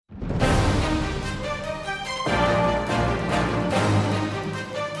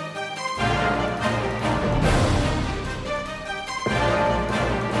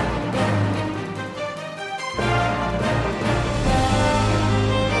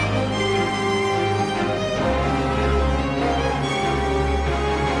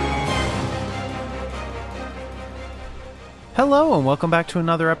Hello, and welcome back to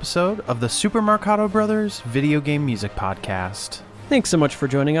another episode of the Super Marcato Brothers Video Game Music Podcast. Thanks so much for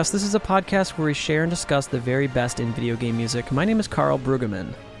joining us. This is a podcast where we share and discuss the very best in video game music. My name is Carl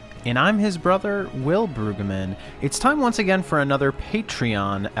Brueggemann. And I'm his brother, Will Brueggemann. It's time once again for another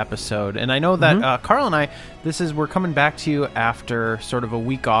Patreon episode. And I know that Carl and I, we're coming back to you after sort of a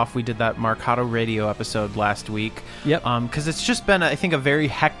week off. We did that Marcato Radio episode last week. Yep. Because it's just been, I think, a very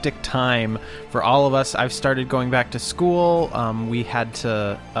hectic time for all of us. I've started going back to school. We had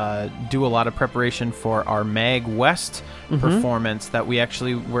to do a lot of preparation for our Mag West performance that we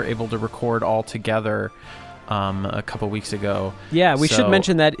actually were able to record all together a couple weeks ago. Yeah, we should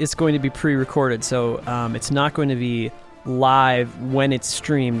mention that it's going to be pre-recorded, so it's not going to be live when it's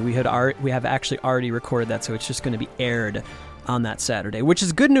streamed. We have actually already recorded that, so it's just going to be aired on that Saturday, which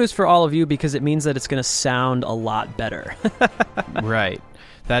is good news for all of you because it means that it's going to sound a lot better. Right.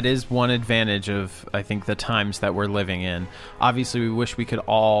 That is one advantage of, I think, the times that we're living in. Obviously, we wish we could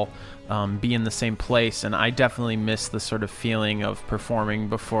all be in the same place, and I definitely miss the sort of feeling of performing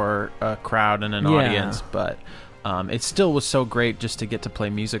before a crowd and an audience, but it still was so great just to get to play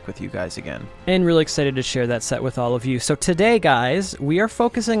music with you guys again. And really excited to share that set with all of you. So today, guys, we are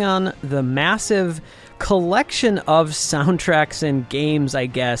focusing on the massive collection of soundtracks and games, I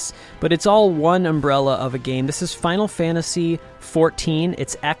guess, but it's all one umbrella of a game. This is Final Fantasy XIV.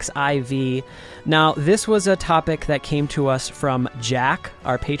 It's XIV. Now, this was a topic that came to us from Jack,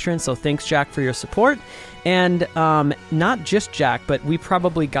 our patron, so thanks, Jack, for your support. And not just Jack, but we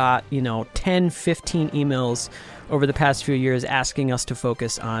probably got, 10, 15 emails over the past few years asking us to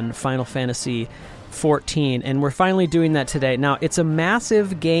focus on Final Fantasy XIV, and we're finally doing that today. Now, it's a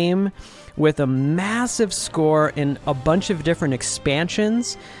massive game with a massive score and a bunch of different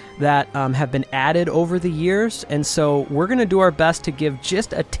expansions that have been added over the years, and so we're going to do our best to give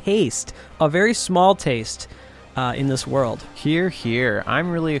just a taste, a very small taste, in this world. Here.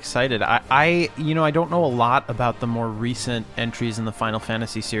 I'm really excited. I don't know a lot about the more recent entries in the Final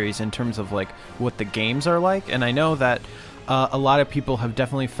Fantasy series in terms of like what the games are like, and I know that a lot of people have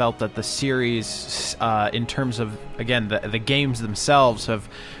definitely felt that the series, in terms of, again, the games themselves, have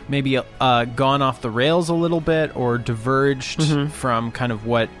maybe gone off the rails a little bit or diverged from kind of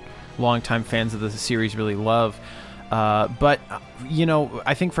what longtime fans of the series really love. But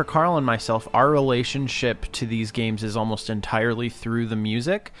I think for Carl and myself, our relationship to these games is almost entirely through the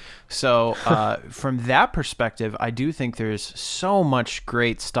music. So from that perspective, I do think there's so much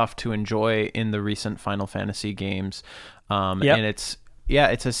great stuff to enjoy in the recent Final Fantasy games. And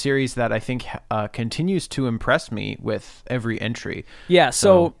it's a series that I think continues to impress me with every entry. Yeah,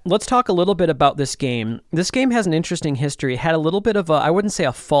 so let's talk a little bit about this game. This game has an interesting history. It had a little bit of I wouldn't say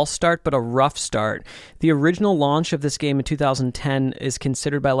a false start, but a rough start. The original launch of this game in 2010 is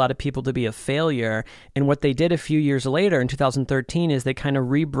considered by a lot of people to be a failure, and what they did a few years later in 2013 is they kind of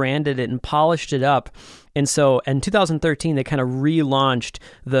rebranded it and polished it up. And so in 2013, they kind of relaunched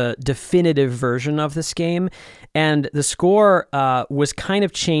the definitive version of this game, and the score was kind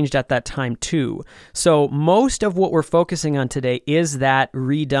of changed at that time too. So most of what we're focusing on today is that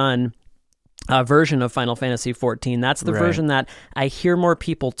redone version of Final Fantasy XIV. That's the version that I hear more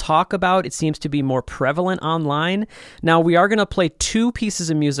people talk about. It seems to be more prevalent online. Now, we are going to play two pieces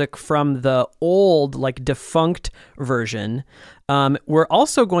of music from the old, defunct version. We're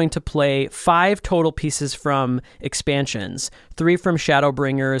also going to play 5 total pieces from expansions, 3 from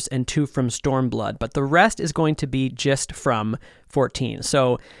Shadowbringers and 2 from Stormblood, but the rest is going to be just from 14.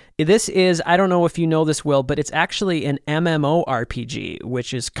 So this is, I don't know if you know this, Will, but it's actually an MMORPG,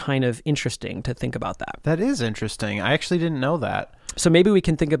 which is kind of interesting to think about that. That is interesting. I actually didn't know that. So maybe we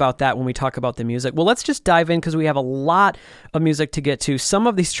can think about that when we talk about the music. Well, let's just dive in because we have a lot of music to get to. Some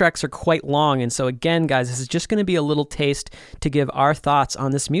of these tracks are quite long, and so again, guys, this is just going to be a little taste to give our thoughts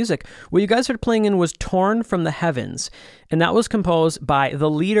on this music. What you guys heard playing in was Torn from the Heavens, and that was composed by the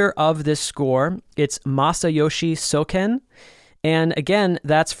leader of this score. It's Masayoshi Soken. And again,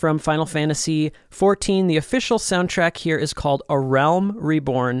 that's from Final Fantasy XIV. The official soundtrack here is called A Realm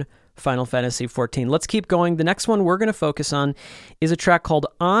Reborn, Final Fantasy XIV. Let's keep going. The next one we're going to focus on is a track called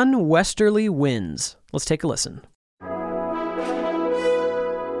On Westerly Winds. Let's take a listen.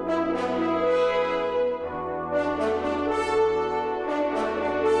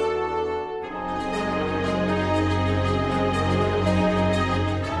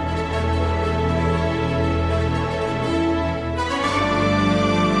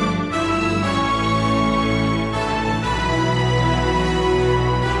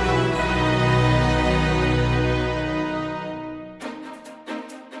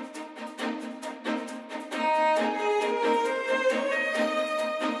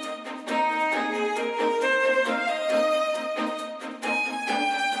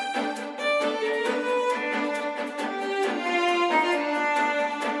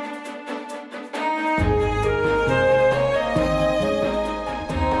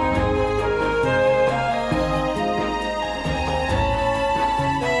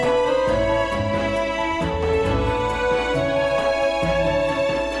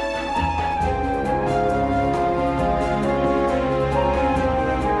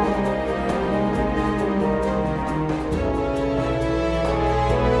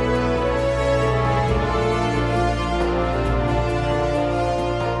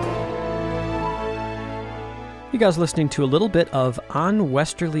 You guys are listening to a little bit of On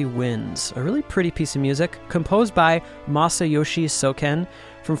Westerly Winds, a really pretty piece of music composed by Masayoshi Soken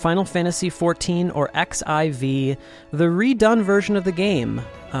from Final Fantasy XIV or XIV, the redone version of the game,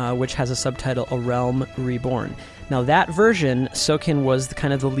 which has a subtitle, A Realm Reborn. Now that version, Soken was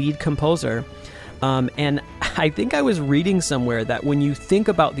kind of the lead composer, and I think I was reading somewhere that when you think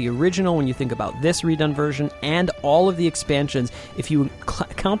about the original, when you think about this redone version, and all of the expansions, if you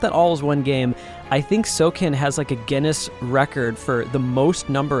count that all as one game, I think Soken has like a Guinness record for the most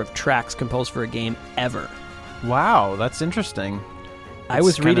number of tracks composed for a game ever. Wow, that's interesting. I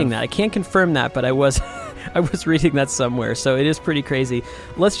was reading that. I can't confirm that, but I was I was reading that somewhere, so it is pretty crazy.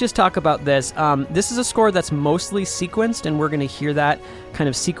 Let's just talk about this. This is a score that's mostly sequenced, and we're going to hear that kind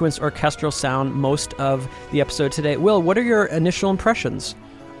of sequenced orchestral sound most of the episode today. Will, what are your initial impressions?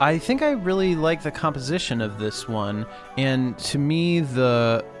 I think I really like the composition of this one, and to me,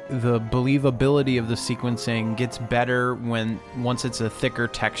 the believability of the sequencing gets better once it's a thicker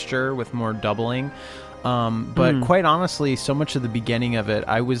texture with more doubling. But quite honestly, so much of the beginning of it,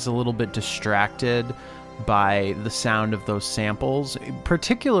 I was a little bit distracted by the sound of those samples,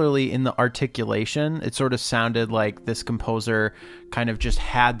 particularly in the articulation. It sort of sounded like this composer kind of just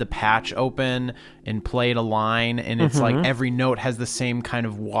had the patch open and played a line, and it's like every note has the same kind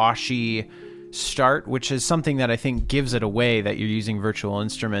of washy start, which is something that I think gives it away that you're using virtual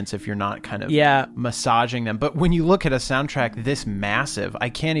instruments if you're not kind of massaging them. But when you look at a soundtrack this massive, I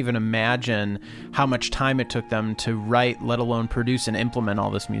can't even imagine how much time it took them to write, let alone produce and implement all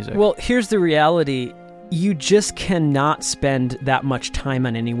this music. Well, here's the reality. You just cannot spend that much time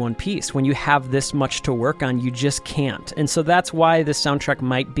on any one piece. When you have this much to work on, you just can't. And so that's why the soundtrack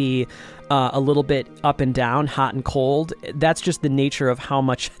might be a little bit up and down, hot and cold. That's just the nature of how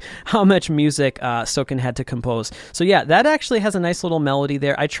much music Soken had to compose. So yeah, that actually has a nice little melody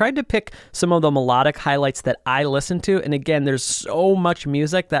there. I tried to pick some of the melodic highlights that I listened to, and again, there's so much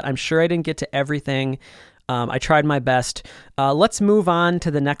music that I'm sure I didn't get to everything. I tried my best. Let's move on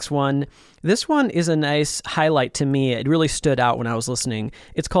to the next one. This one is a nice highlight to me. It really stood out when I was listening.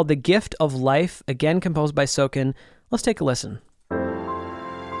 It's called The Gift of Life, again composed by Soken. Let's take a listen.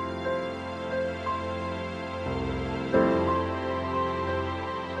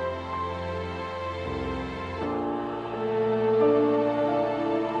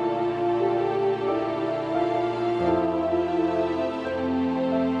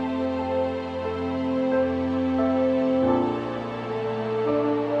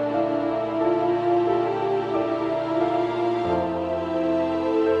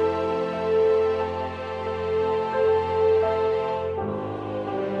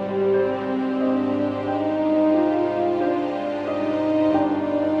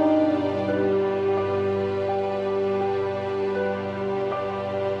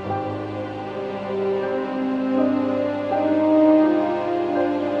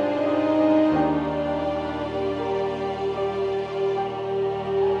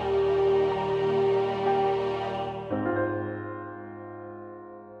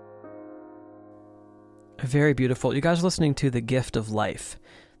 Very beautiful. You guys are listening to The Gift of Life.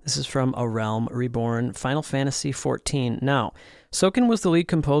 This is from A Realm Reborn, Final Fantasy XIV. Now, Soken was the lead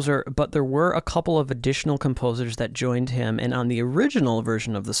composer, but there were a couple of additional composers that joined him, and on the original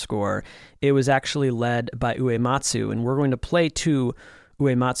version of the score, it was actually led by Uematsu, and we're going to play two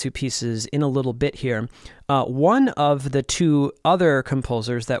Uematsu pieces in a little bit here. One of the two other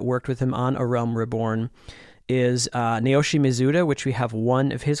composers that worked with him on A Realm Reborn is Naoshi Mizuta, which we have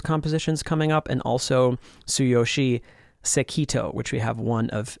one of his compositions coming up, and also Tsuyoshi Sekito, which we have one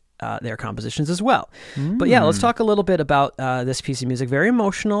of their compositions as well. But yeah, let's talk a little bit about this piece of music. Very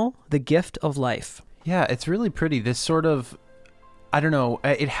emotional, The Gift of Life. Yeah, it's really pretty. This sort of, I don't know,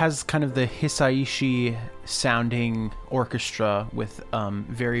 it has kind of the Hisaishi sounding orchestra with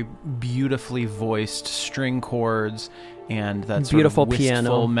very beautifully voiced string chords and that sort beautiful of wistful,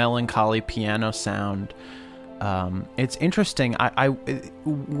 piano, melancholy piano sound. It's interesting. I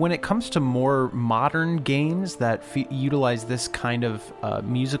when it comes to more modern games that utilize this kind of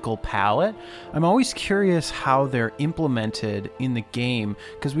musical palette, I'm always curious how they're implemented in the game,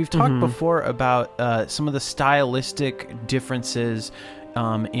 because we've talked before about some of the stylistic differences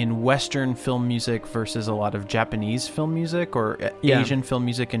in Western film music versus a lot of Japanese film music or Asian film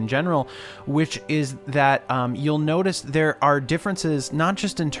music in general, which is that you'll notice there are differences not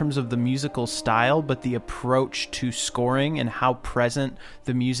just in terms of the musical style, but the approach to scoring and how present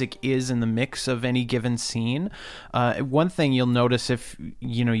the music is in the mix of any given scene. One thing you'll notice if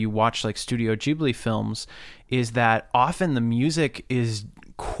you watch like Studio Ghibli films is that often the music is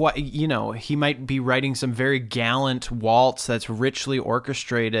quite, he might be writing some very gallant waltz that's richly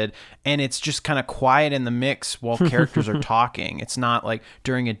orchestrated, and it's just kind of quiet in the mix while characters are talking. It's not like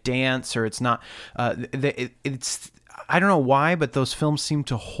during a dance, or it's not, it's, I don't know why, but those films seem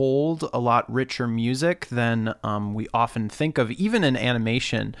to hold a lot richer music than we often think of, even in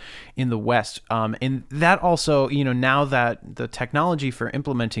animation in the West. And that also, now that the technology for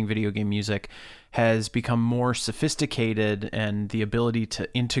implementing video game music has become more sophisticated and the ability to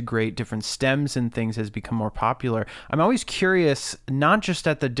integrate different stems and things has become more popular, I'm always curious, not just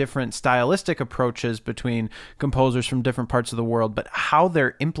at the different stylistic approaches between composers from different parts of the world, but how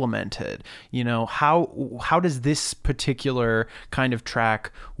they're implemented. How does this particular kind of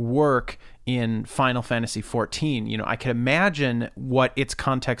track work in Final Fantasy XIV? I can imagine what its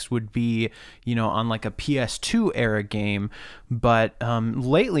context would be, on like a PS2 era game. But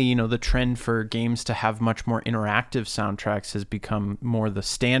lately, the trend for games to have much more interactive soundtracks has become more the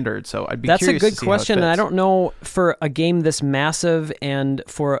standard. So I'd be curious to see how it fits. That's a good question, and I don't know, for a game this massive and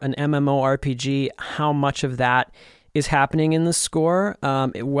for an MMORPG, how much of that is happening in the score,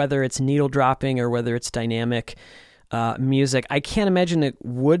 whether it's needle dropping or whether it's dynamic music. I can't imagine it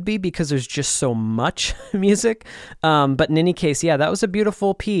would be, because there's just so much music. But in any case, yeah, that was a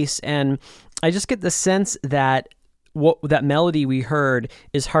beautiful piece. And I just get the sense that that melody we heard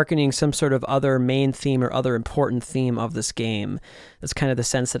is hearkening some sort of other main theme or other important theme of this game. That's kind of the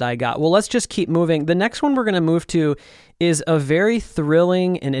sense that I got. Well, let's just keep moving. The next one we're going to move to is a very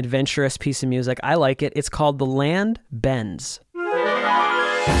thrilling and adventurous piece of music. I like it. It's called The Land Bends.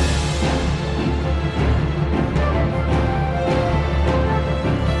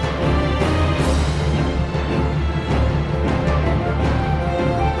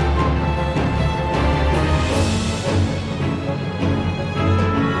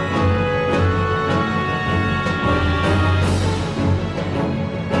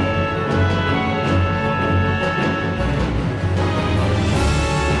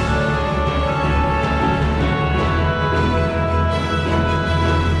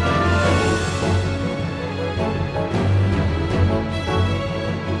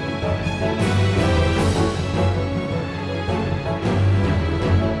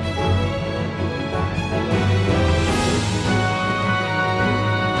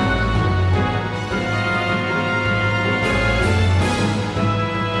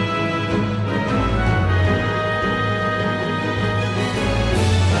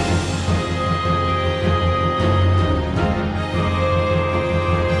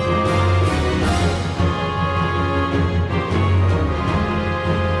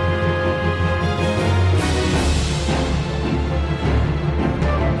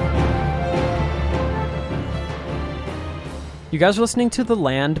 You guys are listening to The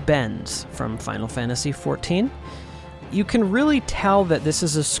Land Bends from Final Fantasy XIV. You can really tell that this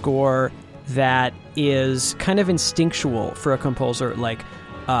is a score that is kind of instinctual for a composer like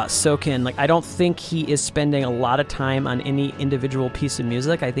Soken. Like, I don't think he is spending a lot of time on any individual piece of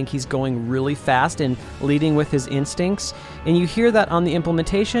music. I think he's going really fast and leading with his instincts. And you hear that on the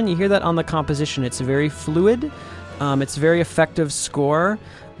implementation, you hear that on the composition. It's very fluid. It's a very effective score.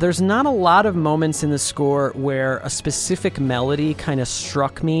 There's not a lot of moments in the score where a specific melody kind of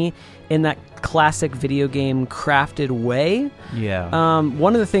struck me in that classic video game crafted way. Yeah.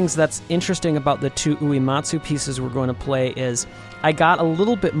 One of the things that's interesting about the two Uematsu pieces we're going to play is I got a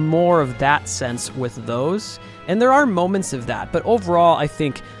little bit more of that sense with those. And there are moments of that. But overall, I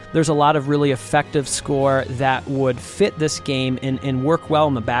think there's a lot of really effective score that would fit this game and work well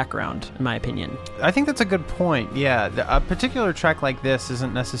in the background, in my opinion. I think that's a good point. Yeah, a particular track like this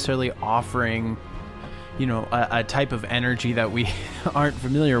isn't necessarily offering, a type of energy that we aren't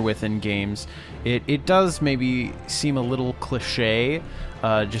familiar with in games. It does maybe seem a little cliche,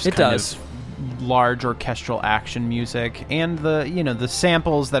 of large orchestral action music, and the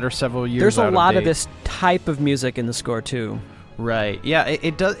samples that are several years There's a lot of this type of music in the score too. Right. Yeah,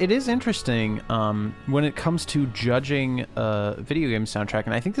 it does. It is interesting when it comes to judging a video game soundtrack,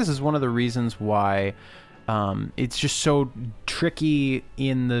 and I think this is one of the reasons why it's just so tricky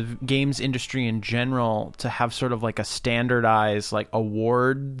in the games industry in general to have sort of like a standardized like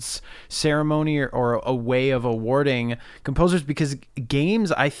awards ceremony or a way of awarding composers, because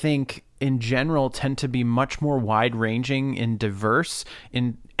games, I think, in general tend to be much more wide-ranging and diverse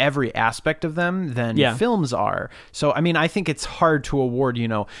in every aspect of them than films are. So, I mean, I think it's hard to award,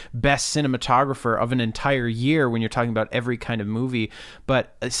 best cinematographer of an entire year when you're talking about every kind of movie.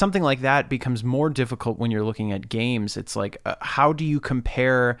 But something like that becomes more difficult when you're looking at games. It's like, how do you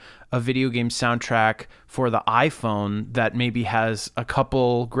compare a video game soundtrack for the iPhone that maybe has a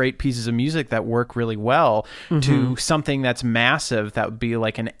couple great pieces of music that work really well to something that's massive that would be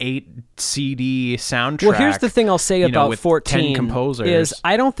like an 8 CD soundtrack? Well, here's the thing I'll say about with 14 10 composers. is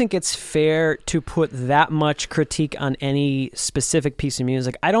I don't think it's fair to put that much critique on any specific piece of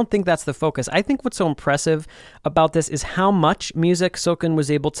music. I don't think that's the focus. I think what's so impressive about this is how much music Soken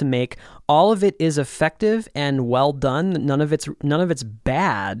was able to make. All of it is effective and well done. None of it's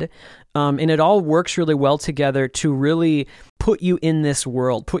bad. And it all works really well together to really put you in this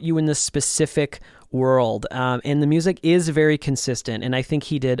world, put you in this specific world. And the music is very consistent, and I think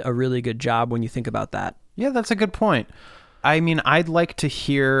he did a really good job when you think about that. Yeah, that's a good point. I mean, I'd like to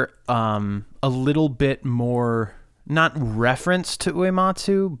hear a little bit more, not reference to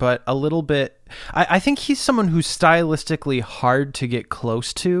Uematsu, but a little bit. I think he's someone who's stylistically hard to get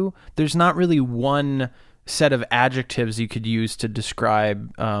close to. There's not really one set of adjectives you could use to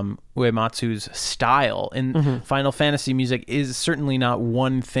describe Uematsu's style. And Final Fantasy music is certainly not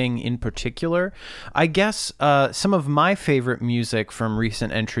one thing in particular. I guess some of my favorite music from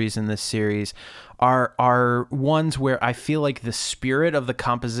recent entries in this series are ones where I feel like the spirit of the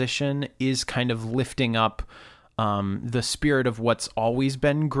composition is kind of lifting up the spirit of what's always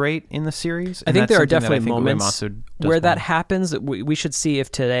been great in the series. I think there are definitely moments where that happens. We should see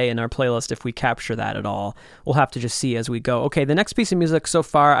if today in our playlist, if we capture that at all. We'll have to just see as we go. Okay, the next piece of music so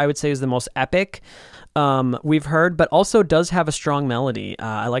far, I would say, is the most epic we've heard, but also does have a strong melody.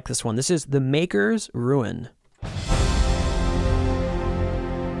 I like this one. This is The Maker's Ruin.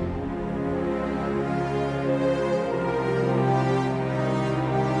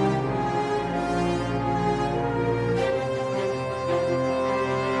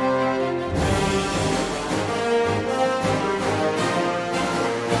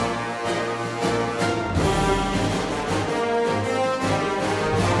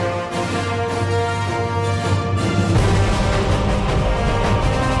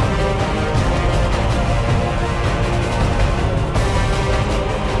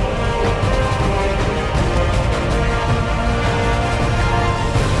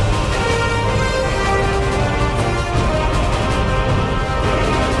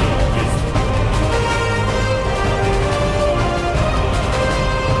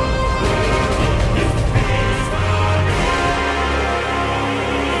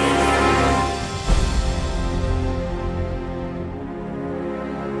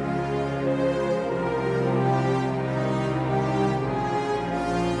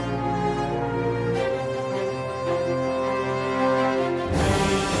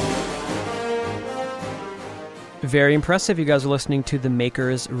 Very impressive. You guys are listening to The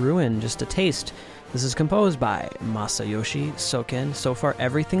Maker's Ruin, just a taste. This is composed by Masayoshi Soken. So far,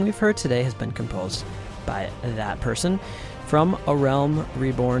 everything we've heard today has been composed by that person. From A Realm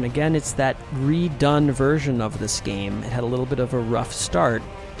Reborn. Again, it's that redone version of this game. It had a little bit of a rough start.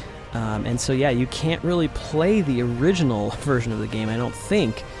 And so, yeah, you can't really play the original version of the game, I don't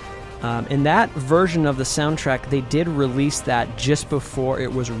think. In that version of the soundtrack, they did release that just before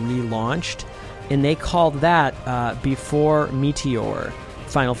it was relaunched. And they called that Before Meteor,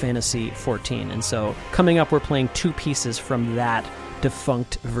 Final Fantasy XIV. And so coming up, we're playing two pieces from that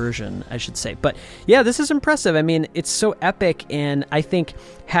defunct version, I should say. But yeah, this is impressive. I mean, it's so epic, and I think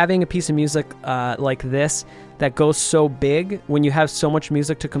having a piece of music like this that goes so big when you have so much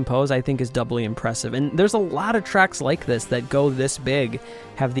music to compose, I think is doubly impressive. And there's a lot of tracks like this that go this big,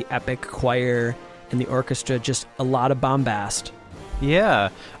 have the epic choir and the orchestra, just a lot of bombast. Yeah,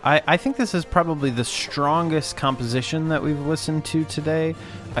 I think this is probably the strongest composition that we've listened to today.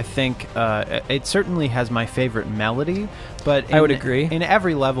 I think it certainly has my favorite melody, but I would agree. In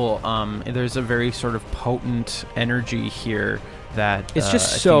every level, there's a very sort of potent energy here that it's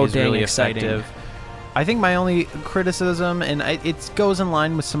just I so think is dang really exciting. Effective. I think my only criticism, and it goes in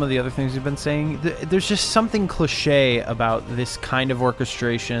line with some of the other things you've been saying, there's just something cliche about this kind of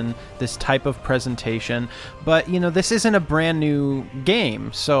orchestration, this type of presentation. But, this isn't a brand new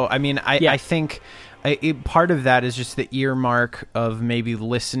game. So, I mean, I think part of that is just the earmark of maybe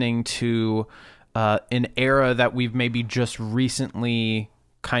listening to an era that we've maybe just recently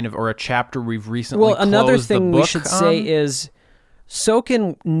or a chapter we've recently closed the book on. Well, another thing we should say is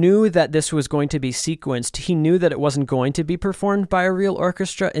Soken knew that this was going to be sequenced. He knew that it wasn't going to be performed by a real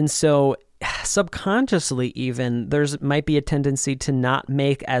orchestra, and so subconsciously even there's might be a tendency to not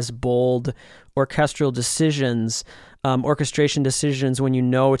make as bold orchestral decisions, orchestration decisions when you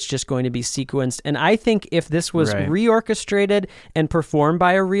know it's just going to be sequenced. And I think if this was reorchestrated and performed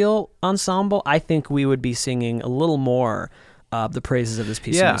by a real ensemble, I think we would be singing a little more the praises of this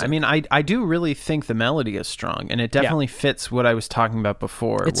piece of music. I mean, I do really think the melody is strong, and it definitely fits what I was talking about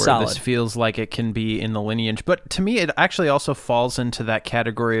before, it's where solid. This feels like it can be in the lineage. But to me, it actually also falls into that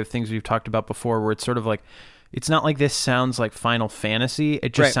category of things we've talked about before, where it's sort of like, it's not like this sounds like Final Fantasy,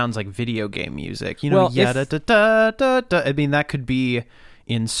 it just sounds like video game music. You know, I mean, that could be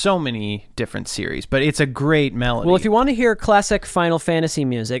in so many different series, but it's a great melody. Well, if you want to hear classic Final Fantasy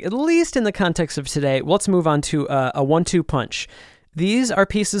music, at least in the context of today, let's move on to a 1-2 punch. These are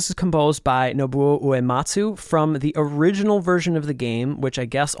pieces composed by Nobuo Uematsu from the original version of the game, which I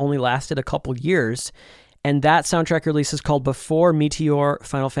guess only lasted a couple years, and that soundtrack release is called Before Meteor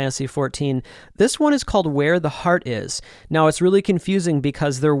Final Fantasy XIV. This one is called Where the Heart Is. Now, it's really confusing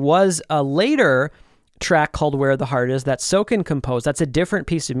because there was a later track called Where the Heart Is that Soken composed. That's a different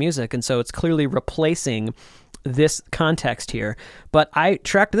piece of music, and so it's clearly replacing this context here. But I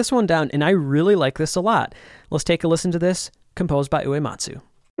tracked this one down, and I really like this a lot. Let's take a listen to this, composed by Uematsu.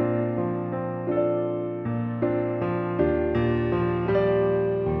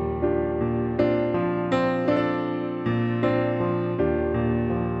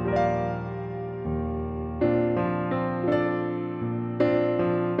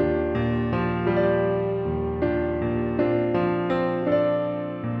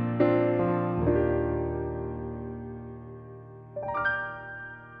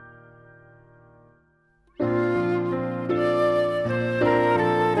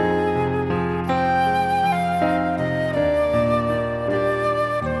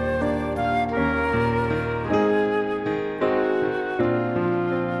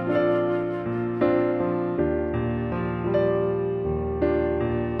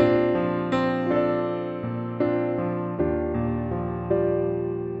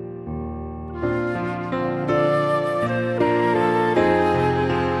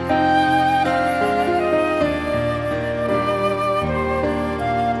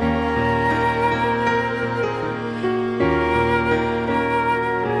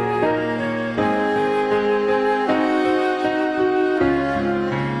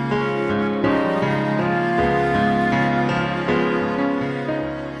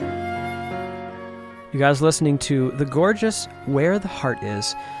 You guys listening to the gorgeous Where the Heart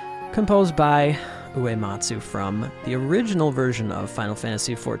Is, composed by Uematsu from the original version of Final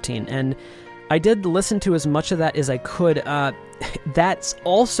Fantasy XIV. And I did listen to as much of that as I could. That's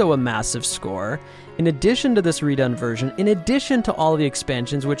also a massive score. In addition to this redone version, in addition to all of the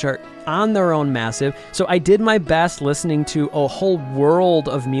expansions, which are on their own massive. So I did my best listening to a whole world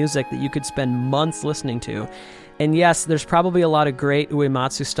of music that you could spend months listening to. And yes, there's probably a lot of great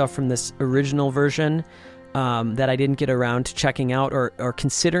Uematsu stuff from this original version that I didn't get around to checking out or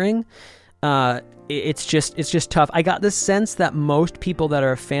considering. It's just tough. I got this sense that most people that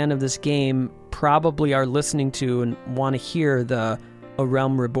are a fan of this game probably are listening to and want to hear the A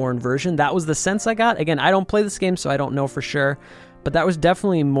Realm Reborn version. That was the sense I got. Again, I don't play this game, so I don't know for sure, but that was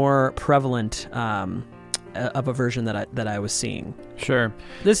definitely more prevalent of a version that I was seeing. Sure.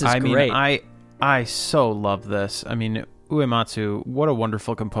 This is great. I so love this. I mean, Uematsu, what a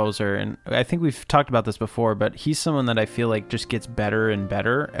wonderful composer. And I think we've talked about this before, but he's someone that I feel like just gets better and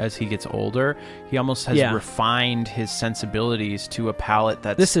better as he gets older. He almost has refined his sensibilities to a palette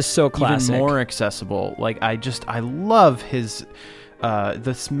that's this is so classic. Even more accessible. Like, I love his...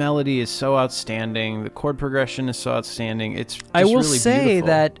 this melody is so outstanding. The chord progression is so outstanding. It's just I will really say beautiful.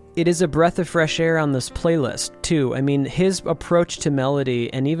 That it is a breath of fresh air on this playlist, too. I mean, his approach to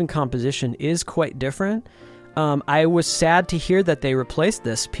melody and even composition is quite different. I was sad to hear that they replaced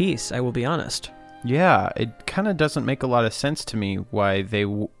this piece, I will be honest. Yeah, it kind of doesn't make a lot of sense to me why they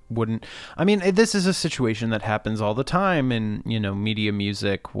wouldn't. I mean, this is a situation that happens all the time in, media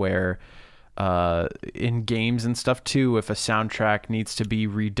music where... in games and stuff too, if a soundtrack needs to be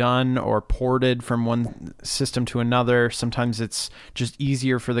redone or ported from one system to another, sometimes it's just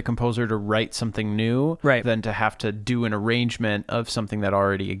easier for the composer to write something new than to have to do an arrangement of something that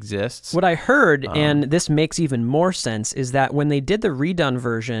already exists. What I heard, and this makes even more sense, is that when they did the redone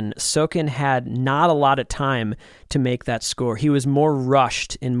version, Soken had not a lot of time to make that score. He was more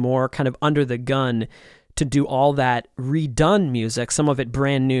rushed and more kind of under the gun to do all that redone music, some of it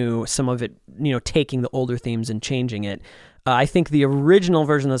brand new, some of it, taking the older themes and changing it. I think the original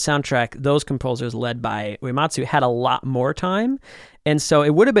version of the soundtrack, those composers led by Uematsu had a lot more time. And so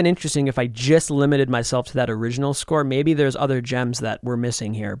it would have been interesting if I just limited myself to that original score. Maybe there's other gems that we're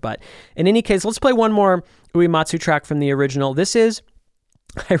missing here. But in any case, let's play one more Uematsu track from the original.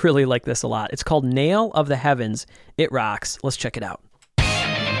 I really like this a lot. It's called Nail of the Heavens. It rocks. Let's check it out.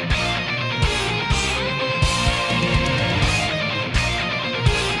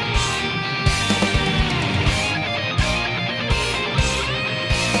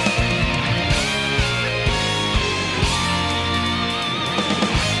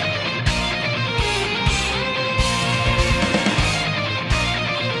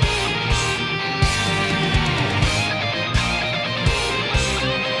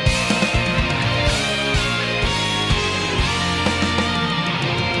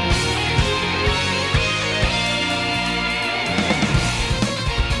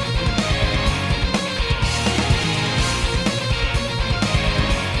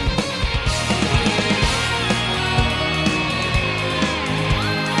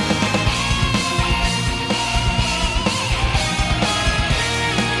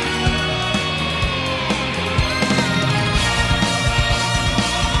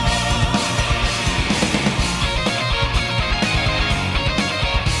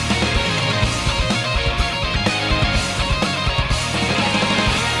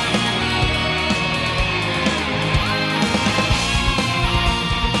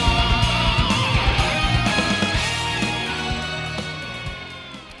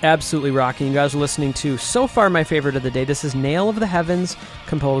 Absolutely rocking. You guys are listening to, so far, my favorite of the day. This is Nail of the Heavens,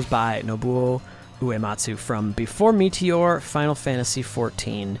 composed by Nobuo Uematsu from Before Meteor, Final Fantasy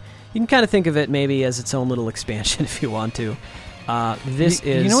XIV. You can kind of think of it maybe as its own little expansion if you want to. This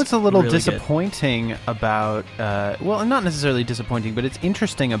is, you know, what's a little really disappointing good about, well, not necessarily disappointing, but it's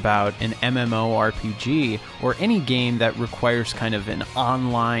interesting about an MMORPG or any game that requires kind of an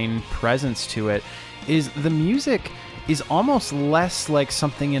online presence to it, is the music is almost less like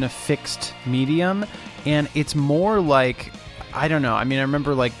something in a fixed medium, and it's more like, I don't know. I mean, I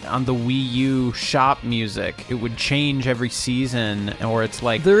remember like on the Wii U shop music, it would change every season, or it's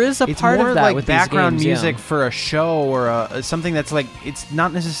like there is a part more of that like with background these games, music for a show or something that's like, it's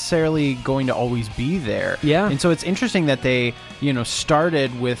not necessarily going to always be there. Yeah. And so it's interesting that they, you know,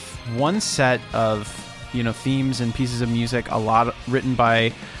 started with one set of, you know, themes and pieces of music, a lot written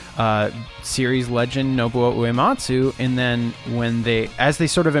by series legend Nobuo Uematsu, and then as they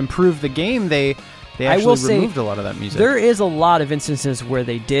sort of improved the game, they actually removed a lot of that music. There is a lot of instances where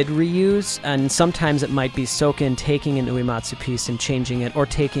they did reuse, and sometimes it might be Soken taking an Uematsu piece and changing it, or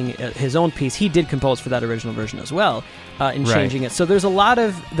taking his own piece. He did compose for that original version as well, and changing it. So there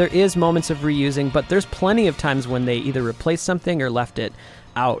is moments of reusing, but there's plenty of times when they either replaced something or left it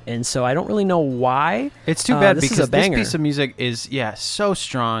out, and so I don't really know why. It's too bad, this because is a banger. This piece of music is so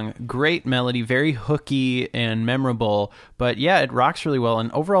strong, great melody, very hooky and memorable, but it rocks really well.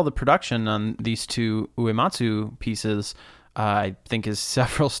 And overall, the production on these two Uematsu pieces, I think, is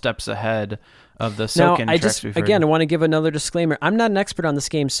several steps ahead of the Soken tracks we've heard. I want to give another disclaimer. I'm not an expert on this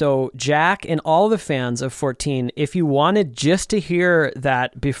game, so Jack and all the fans of 14, if you wanted just to hear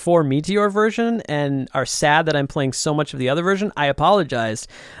that Before Meteor version and are sad that I'm playing so much of the other version, I apologize.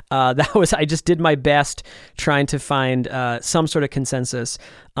 I just did my best trying to find some sort of consensus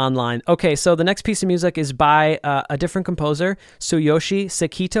online. Okay, so the next piece of music is by a different composer, Tsuyoshi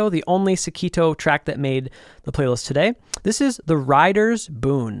Sekito, the only Sekito track that made the playlist today. This is The Rider's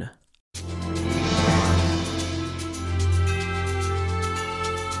Boon.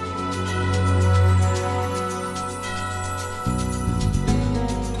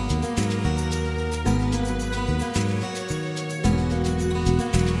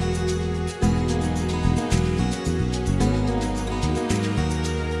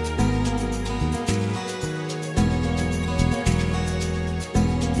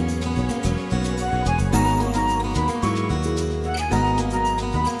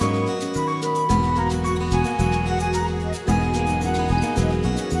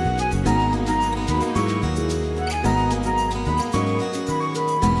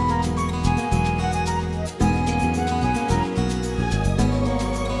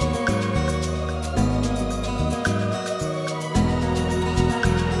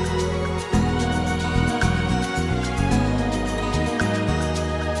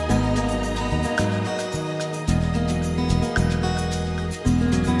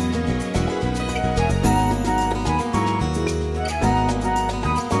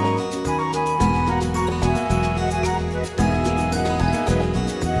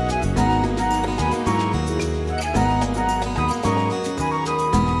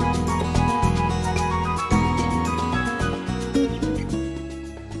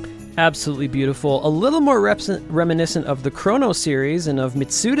 Absolutely beautiful. A little more reminiscent of the Chrono series and of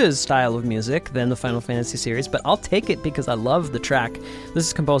Mitsuda's style of music than the Final Fantasy series, but I'll take it because I love the track. This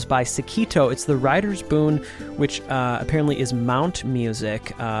is composed by Sekito. It's the Rider's Boon, which apparently is mount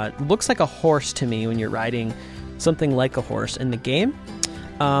music. Looks like a horse to me when you're riding something like a horse in the game.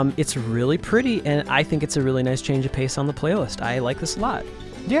 It's really pretty, and I think it's a really nice change of pace on the playlist. I like this a lot.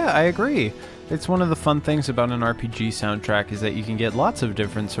 Yeah, I agree. It's one of the fun things about an RPG soundtrack is that you can get lots of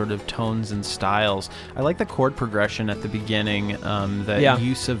different sort of tones and styles. I like the chord progression at the beginning, the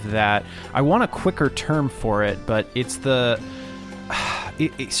use of that. I want a quicker term for it, but it's the...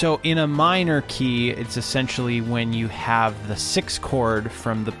 So in a minor key, it's essentially when you have the 6th chord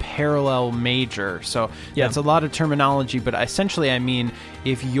from the parallel major. So that's a lot of terminology, but essentially I mean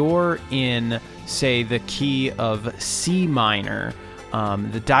if you're in, say, the key of C minor,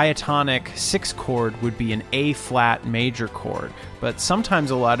 the diatonic 6th chord would be an A-flat major chord. But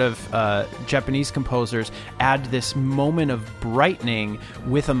sometimes a lot of Japanese composers add this moment of brightening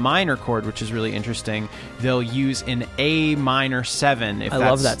with a minor chord, which is really interesting. They'll use an A minor 7 if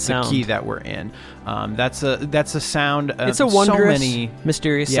that's the key that we're in. That's a sound of it's a wondrous, so many,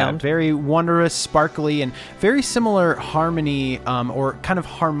 mysterious sound. Very wondrous, sparkly, and very similar harmony or kind of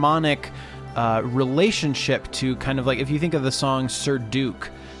harmonic relationship to kind of like if you think of the song Sir Duke,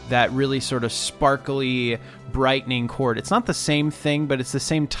 that really sort of sparkly brightening chord. It's not the same thing, but it's the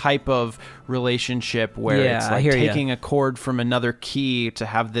same type of relationship where it's like taking a chord from another key to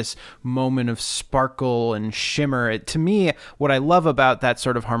have this moment of sparkle and shimmer. To me, what I love about that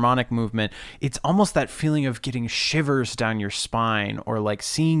sort of harmonic movement, it's almost that feeling of getting shivers down your spine or like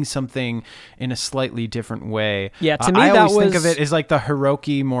seeing something in a slightly different way. Yeah, to me I always think of it as like the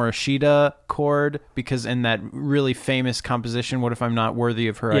Hiroki Morishita chord, because in that really famous composition, What If I'm Not Worthy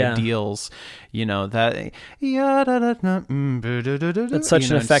of Her Ideals, you know, that... That's such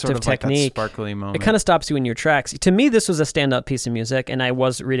an effective sort of technique. Like sparkly moment. It kind of stops you in your tracks. To me, this was a stand-up piece of music, and I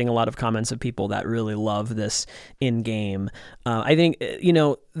was reading a lot of comments of people that really love this in-game. I think,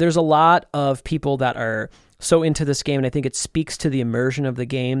 there's a lot of people that are so into this game, and I think it speaks to the immersion of the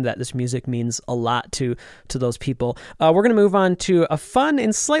game that this music means a lot to those people. We're going to move on to a fun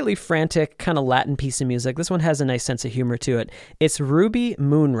and slightly frantic kind of Latin piece of music. This one has a nice sense of humor to it. It's Ruby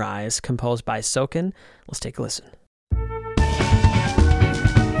Moonrise, composed by Soken. Let's take a listen.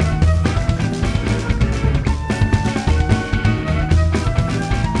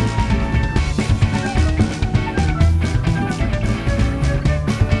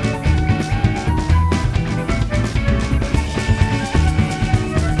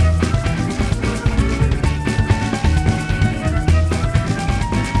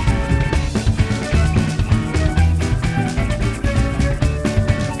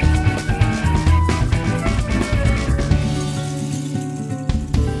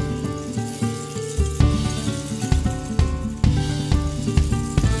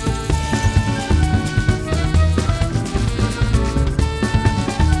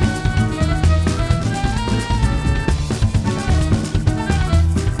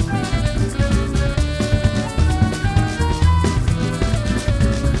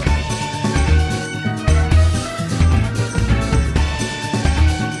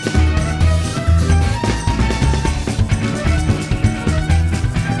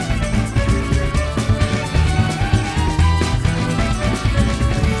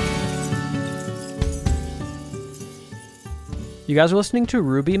 You guys are listening to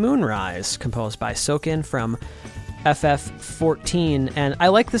Ruby Moonrise, composed by Soken from FF14, and I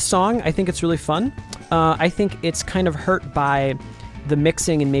like this song. I think it's really fun. I think it's kind of hurt by the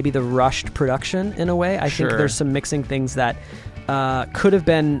mixing and maybe the rushed production in a way. I think there's some mixing things that could have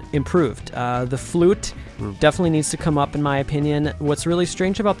been improved. The flute definitely needs to come up, in my opinion. What's really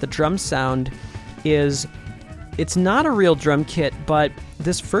strange about the drum sound is it's not a real drum kit, but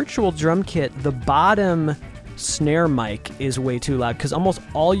this virtual drum kit, the bottom snare mic is way too loud because almost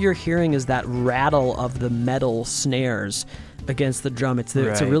all you're hearing is that rattle of the metal snares against the drum. It's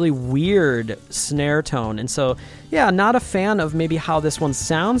a really weird snare tone, and so not a fan of maybe how this one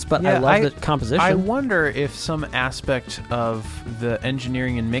sounds, but I love the composition. I wonder if some aspect of the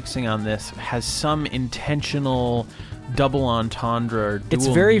engineering and mixing on this has some intentional double entendre or dual It's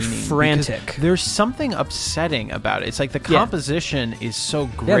very meaning, frantic. There's something upsetting about it. It's like the composition is so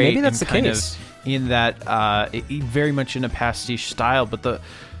great. Yeah, maybe that's the case. In that very much in a pastiche style, but the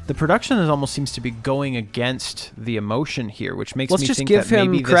the production almost seems to be going against the emotion here, which makes Let's me just think give that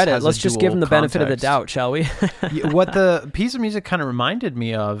him maybe credit. this has Let's a just give him the dual benefit of the context. doubt, shall we? What the piece of music kind of reminded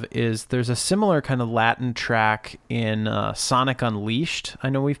me of is there's a similar kind of Latin track in Sonic Unleashed. I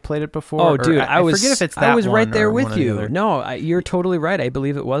know we've played it before. Oh, dude, I forget if it's that I was right one there or with one or the you. other. No, you're totally right. I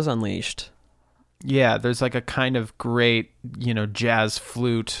believe it was Unleashed. Yeah, there's like a kind of great, jazz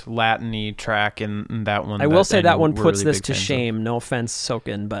flute Latin-y track in that one. I will say that one we're puts really this big to fans of. shame. No offense,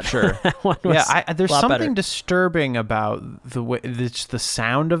 Soken, but Sure. that one was There's a lot something better. disturbing about the way it's the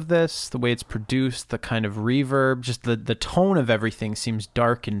sound of this, the way it's produced, the kind of reverb, just the tone of everything seems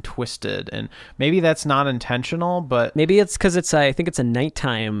dark and twisted. And maybe that's not intentional, but Maybe it's because I think it's a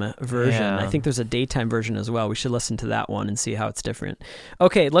nighttime version. Yeah. I think there's a daytime version as well. We should listen to that one and see how it's different.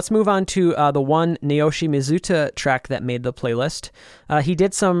 Okay, let's move on to the one Naoshi Mizuta track that made the playlist. He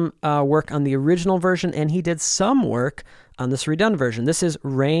did some work on the original version, and he did some work on this redone version. This is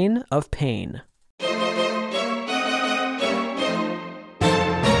Reign of Pain.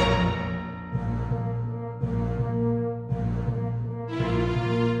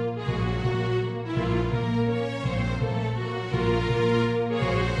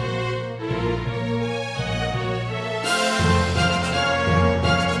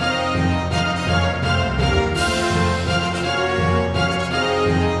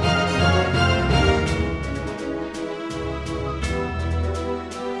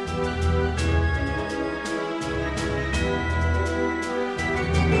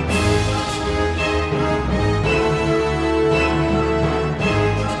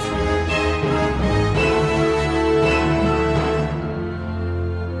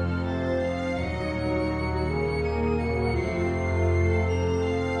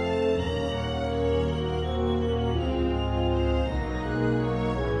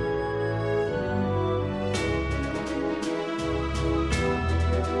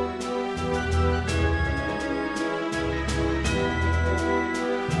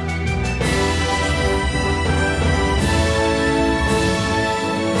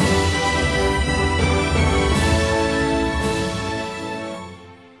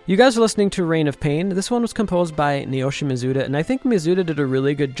 You guys are listening to Reign of Pain. This one was composed by Naoshi Mizuta, and I think Mizuta did a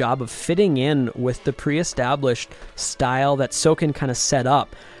really good job of fitting in with the pre-established style that Soken kind of set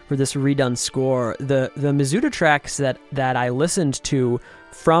up for this redone score. The Mizuta tracks that I listened to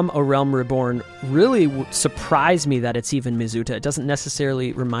from A Realm Reborn really surprised me that it's even Mizuta. It doesn't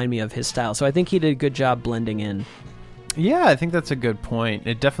necessarily remind me of his style, so I think he did a good job blending in. yeah, I think that's a good point.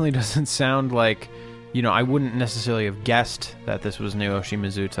 It definitely doesn't sound like, I wouldn't necessarily have guessed that this was Naoshi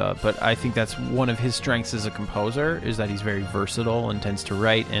Mizuta, but I think that's one of his strengths as a composer, is that he's very versatile and tends to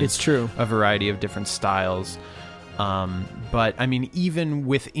write in It's true. a variety of different styles. But I mean, even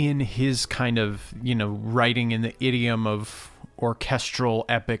within his kind of, writing in the idiom of orchestral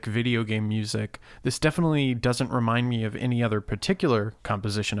epic video game music, this definitely doesn't remind me of any other particular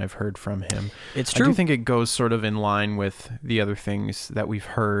composition I've heard from him. It's I true. do think it goes sort of in line with the other things that we've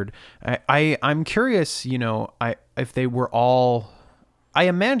heard. I'm curious, if they were all, I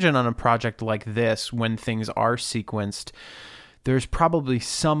imagine on a project like this, when things are sequenced, there's probably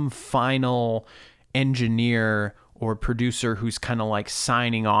some final engineer or producer who's kind of like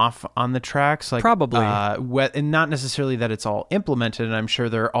signing off on the tracks, like Probably. and not necessarily that it's all implemented. And I'm sure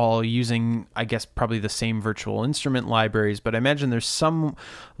they're all using, I guess, probably the same virtual instrument libraries. But I imagine there's some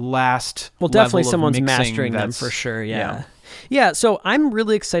last Well, definitely level of someone's mixing mastering them that's- for sure. Yeah, so I'm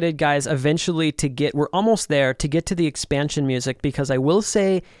really excited, guys, eventually we're almost there to get to the expansion music, because I will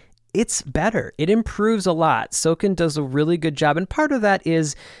say it's better. It improves a lot. Soken does a really good job. And part of that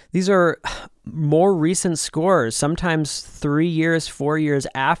is these are more recent scores, sometimes 3 years, 4 years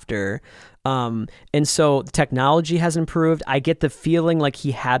after. And so the technology has improved. I get the feeling like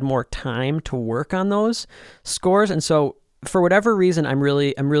he had more time to work on those scores. And so for whatever reason, I'm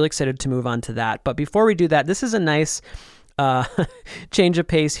really excited to move on to that. But before we do that, this is a nice change of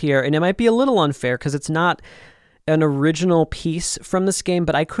pace here. And it might be a little unfair because it's not an original piece from this game,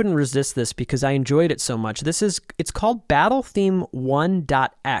 but I couldn't resist this because I enjoyed it so much. It's called Battle Theme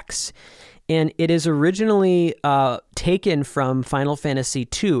 1.x, and it is originally taken from Final Fantasy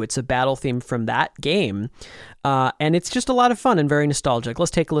II. It's a battle theme from that game, and it's just a lot of fun and very nostalgic.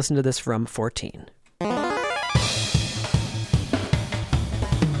 Let's take a listen to this from 14.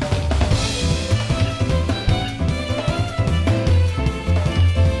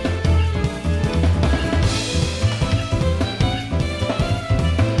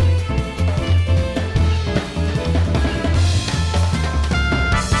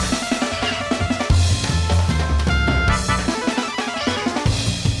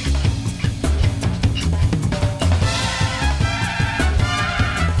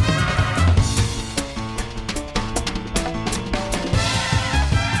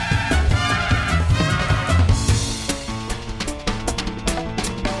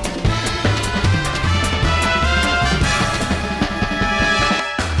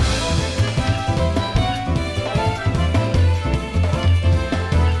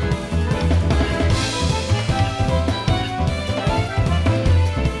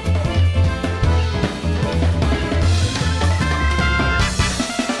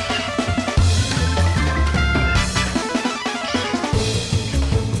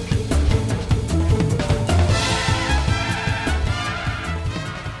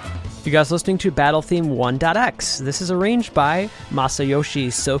 You guys listening to Battle Theme 1.x. This is arranged by Masayoshi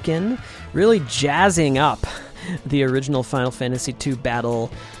Soken, really jazzing up the original Final Fantasy II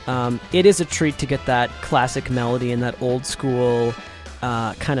battle. It is a treat to get that classic melody and that old school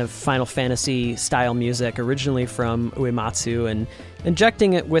kind of Final Fantasy style music originally from Uematsu and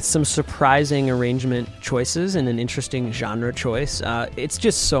injecting it with some surprising arrangement choices and an interesting genre choice. It's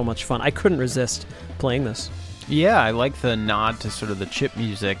just so much fun. I couldn't resist playing this. Yeah, I like the nod to sort of the chip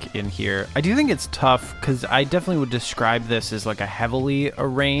music in here. I do think it's tough because I definitely would describe this as like a heavily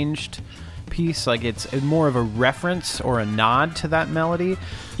arranged piece. Like it's more of a reference or a nod to that melody.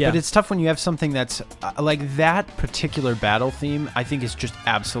 Yeah. But it's tough when you have something that's like that particular battle theme, I think is just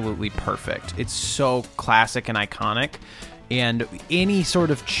absolutely perfect. It's so classic and iconic. And any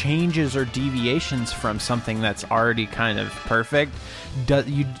sort of changes or deviations from something that's already kind of perfect,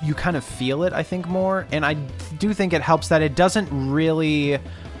 you kind of feel it, I think, more. And I do think it helps that it doesn't really,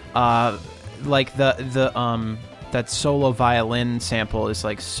 like that solo violin sample is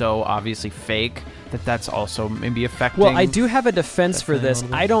like so obviously fake that's also maybe affecting. Well, I do have a defense for this.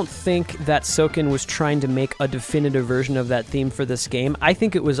 I don't think that Soken was trying to make a definitive version of that theme for this game. I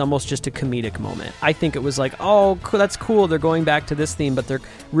think it was almost just a comedic moment. I think it was like, oh, that's cool, they're going back to this theme, but they're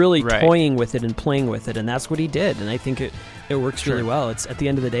really toying with it and playing with it, and that's what he did. And I think it works really well. It's at the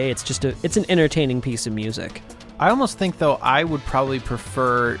end of the day, it's an entertaining piece of music. I almost think, though, I would probably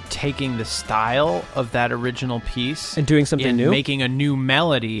prefer taking the style of that original piece and doing something new, making a new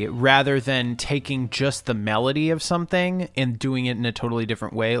melody, rather than taking just the melody of something and doing it in a totally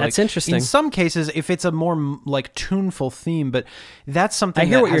different way. That's like, interesting. In some cases, if it's a more like tuneful theme, but that's something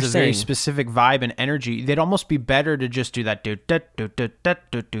that has a very specific vibe and energy, they'd almost be better to just do that.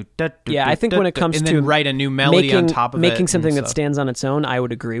 Yeah, I think when it comes and to then write a new melody on top of it, making something that stands on its own, I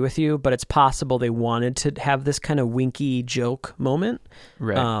would agree with you. But it's possible they wanted to have this kind of winky joke moment.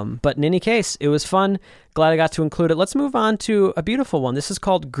 Right. But in any case, it was fun. Glad I got to include it. Let's move on to a beautiful one. This is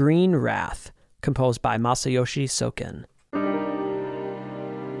called Green Wrath, composed by Masayoshi Soken.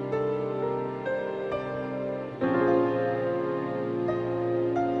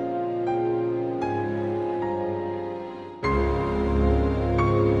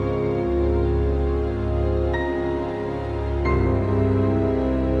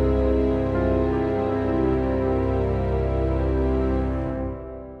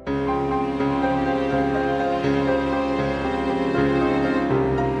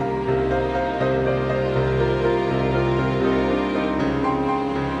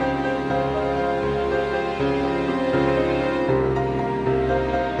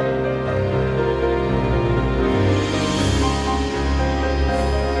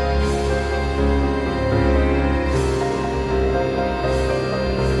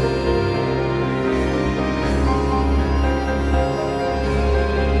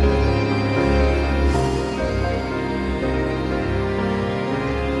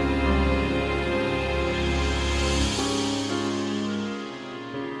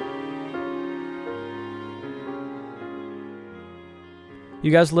 You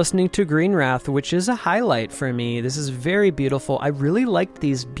guys listening to Green Wrath, which is a highlight for me. This is very beautiful. I really liked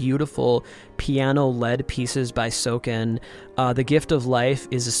these beautiful piano-led pieces by Soken. The Gift of Life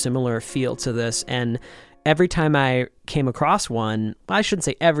is a similar feel to this, and every time I came across one, I shouldn't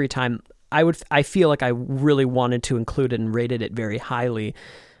say every time, I feel like I really wanted to include it and rated it very highly.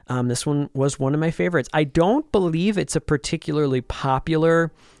 This one was one of my favorites. I don't believe it's a particularly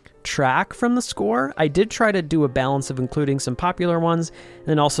popular track from the score. I did try to do a balance of including some popular ones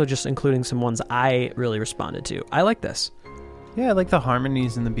and also just including some ones I really responded to. I like this. Yeah, I like the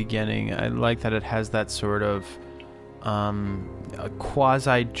harmonies in the beginning. I like that it has that sort of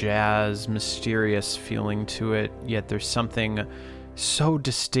quasi-jazz, mysterious feeling to it, yet there's something so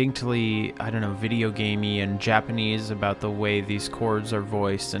distinctly, I don't know, video gamey and Japanese about the way these chords are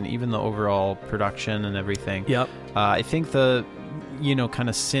voiced and even the overall production and everything. Yep. I think the kind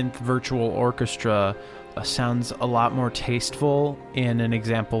of synth virtual orchestra sounds a lot more tasteful in an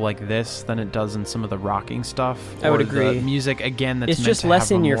example like this than it does in some of the rocking stuff. I would agree. The music, again, that's it's meant just to less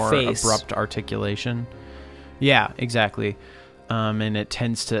have in a your more face. Abrupt articulation. Yeah, exactly. And it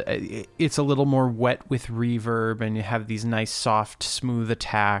tends to, it's a little more wet with reverb, and you have these nice, soft, smooth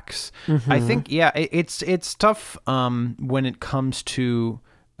attacks. Mm-hmm. I think, it's tough when it comes to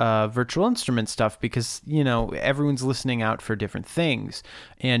virtual instrument stuff because, everyone's listening out for different things.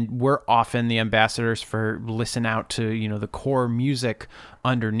 And we're often the ambassadors for listen out to, the core music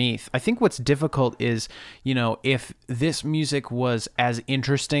underneath. I think what's difficult is, if this music was as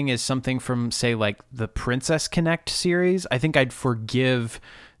interesting as something from, say, like the Princess Connect series, I think I'd forgive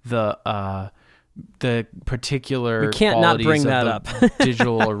the the particular we can't not qualities bring of that the up.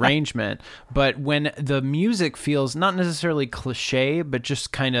 digital arrangement. But when the music feels not necessarily cliche, but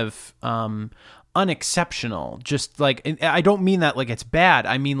just kind of unexceptional, just like, I don't mean that like it's bad.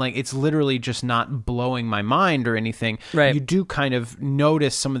 I mean like it's literally just not blowing my mind or anything. Right. You do kind of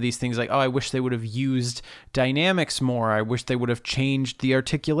notice some of these things like, oh, I wish they would have used dynamics more. I wish they would have changed the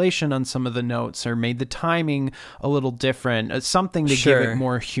articulation on some of the notes or made the timing a little different. Something to give it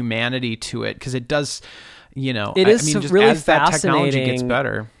more humanity to it, because it does, you know, it is just really as that technology gets fascinating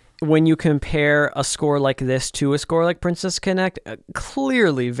better. When you compare a score like this to a score like Princess Connect,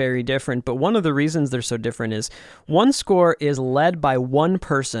 clearly very different. But one of the reasons they're so different is one score is led by one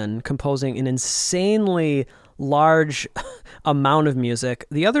person composing an insanely large amount of music.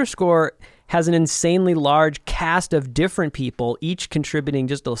 The other score has an insanely large cast of different people, each contributing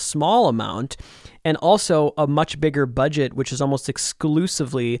just a small amount, and also a much bigger budget, which is almost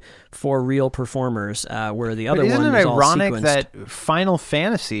exclusively for real performers, where the other one is all sequenced. Isn't it ironic that Final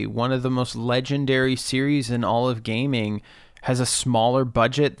Fantasy, one of the most legendary series in all of gaming, has a smaller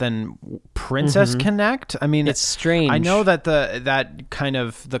budget than Princess Connect? I mean, it's strange. I know that that kind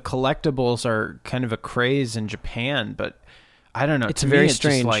of the collectibles are kind of a craze in Japan, but I don't know. It's to very me, it's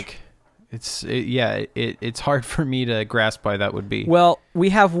strange. Just like, it's hard for me to grasp why that would be. Well, we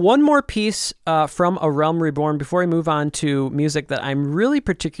have one more piece from A Realm Reborn before we move on to music that I'm really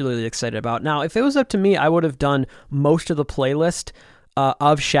particularly excited about. Now, if it was up to me, I would have done most of the playlist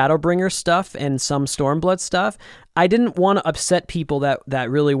of Shadowbringer stuff and some Stormblood stuff. I didn't want to upset people that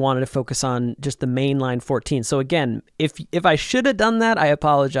really wanted to focus on just the mainline 14. So again, if I should have done that, I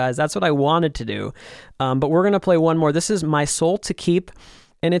apologize. That's what I wanted to do. But we're going to play one more. This is My Soul to Keep.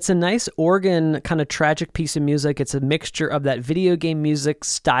 And it's a nice organ, kind of tragic piece of music. It's a mixture of that video game music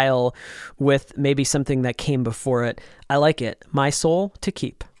style with maybe something that came before it. I like it. My Soul to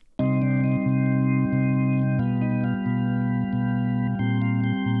Keep.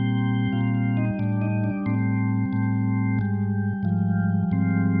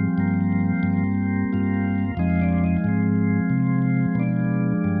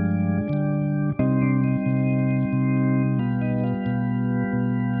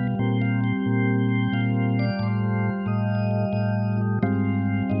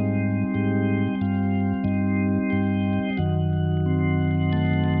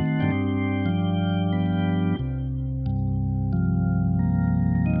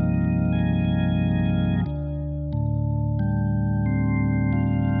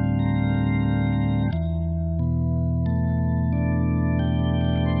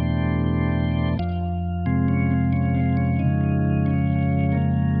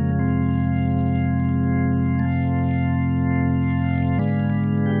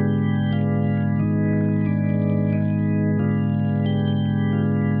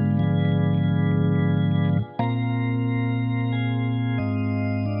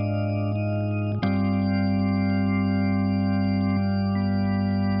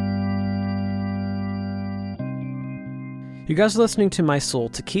 You guys are listening to My Soul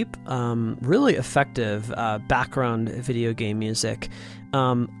to Keep. Really effective background video game music.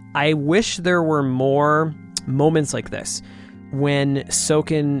 I wish there were more moments like this when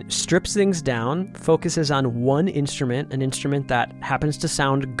Soken strips things down, focuses on one instrument, an instrument that happens to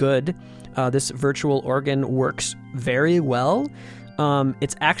sound good. This virtual organ works very well.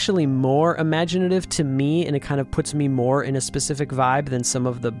 It's actually more imaginative to me, and it kind of puts me more in a specific vibe than some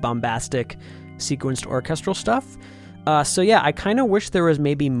of the bombastic sequenced orchestral stuff. So yeah, I kind of wish there was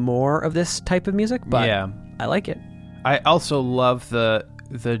maybe more of this type of music, but yeah. I like it. I also love the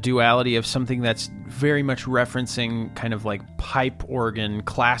duality of something that's very much referencing kind of like pipe organ,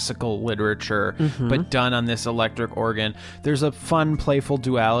 classical literature, but done on this electric organ. There's a fun, playful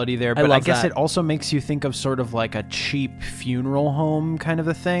duality there, but I guess it also makes you think of sort of like a cheap funeral home kind of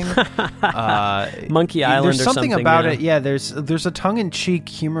a thing. Monkey Island there's or something about yeah. it. Yeah, there's a tongue-in-cheek,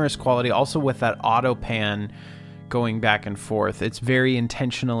 humorous quality, also with that auto pan going back and forth. It's very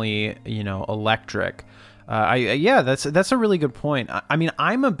intentionally, electric. That's a really good point. I mean,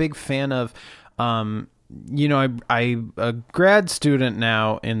 I'm a big fan of, I'm a grad student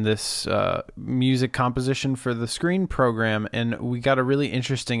now in this music composition for the screen program, and we got a really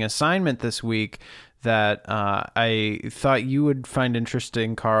interesting assignment this week that I thought you would find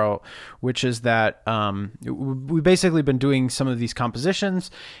interesting, Carl, which is that we've basically been doing some of these compositions,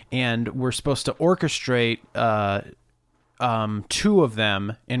 and we're supposed to orchestrate two of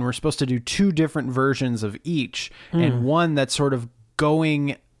them, and we're supposed to do two different versions of each, and one that's sort of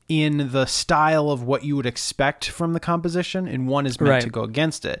going in the style of what you would expect from the composition, and one is meant to go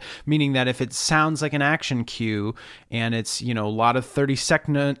against it. Meaning that if it sounds like an action cue and it's, a lot of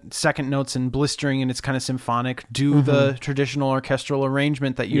 30-second notes and blistering and it's kind of symphonic, do the traditional orchestral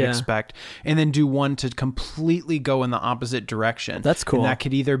arrangement that you'd expect, and then do one to completely go in the opposite direction. That's cool. And that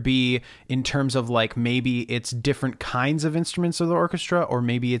could either be in terms of like maybe it's different kinds of instruments of the orchestra, or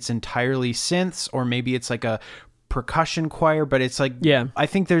maybe it's entirely synths, or maybe it's like a percussion choir, but it's like, I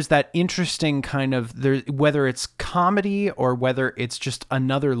think there's that interesting kind of, whether it's comedy or whether it's just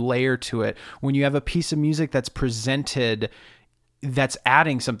another layer to it, when you have a piece of music that's presented that's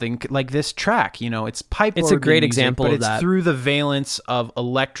adding something like this track, it's pipe organ. It's a great music, example but of that. It's through the valence of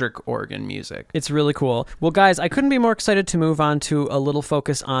electric organ music. It's really cool. Well, guys, I couldn't be more excited to move on to a little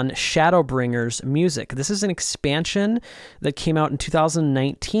focus on Shadowbringers music. This is an expansion that came out in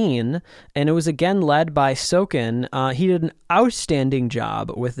 2019, and it was again led by Soken. He did an outstanding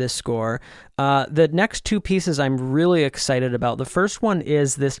job with this score. The next two pieces I'm really excited about. The first one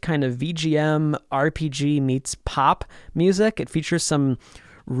is this kind of VGM RPG meets pop music. It features some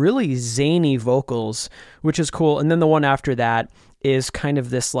really zany vocals, which is cool. And then the one after that is kind of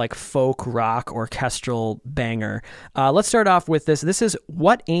this like folk rock orchestral banger. Let's start off with this. This is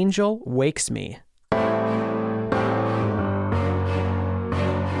What Angel Wakes Me.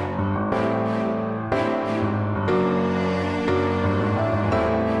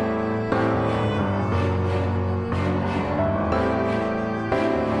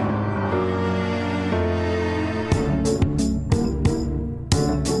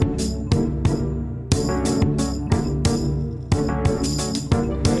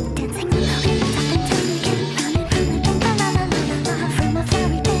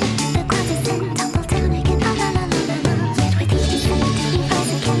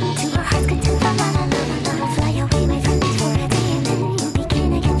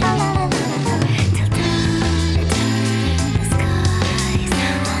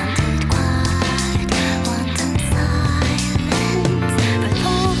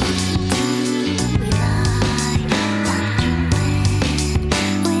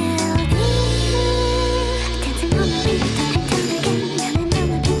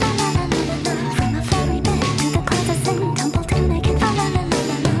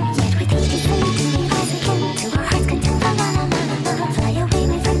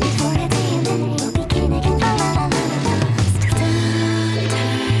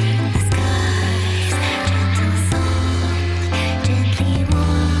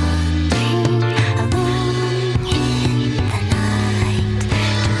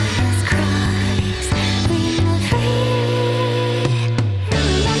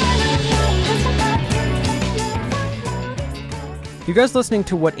 You guys listening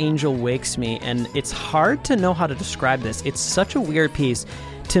to What Angel Wakes Me, and it's hard to know how to describe this. It's such a weird piece.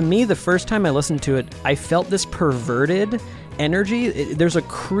 To me, the first time I listened to it, I felt this perverted energy. There's a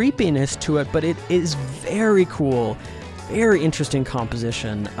creepiness to it, but it is very cool. Very interesting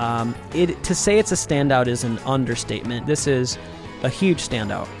composition. To say it's a standout is an understatement. This is a huge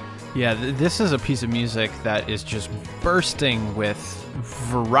standout. Yeah, this is a piece of music that is just bursting with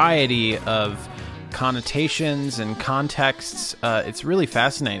variety of connotations and contexts. It's really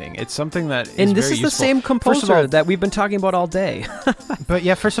fascinating. It's something that is and this very is useful. The same composer that we've been talking about all day. But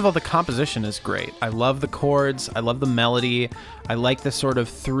yeah, first of all, the composition is great. I love the chords. I love the melody. I like the sort of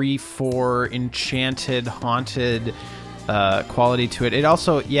 3/4 enchanted, haunted quality to it. It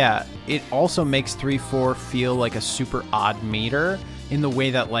also makes 3/4 feel like a super odd meter in the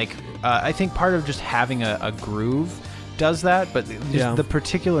way that I think part of just having a groove does that, but just the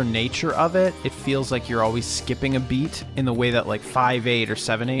particular nature of it feels like you're always skipping a beat in the way that 5/8 or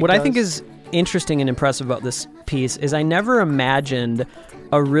 7/8 What does. I think is interesting and impressive about this piece is I never imagined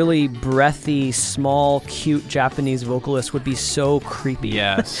a really breathy, small, cute Japanese vocalist would be so creepy.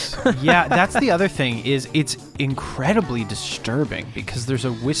 Yes. Yeah, that's the other thing is it's incredibly disturbing because there's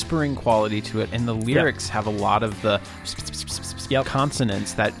a whispering quality to it, and the lyrics have a lot of the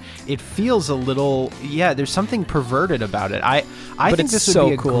consonants that it feels a little, there's something perverted about it. I think this would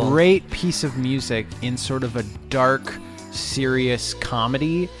be a great piece of music in sort of a dark, serious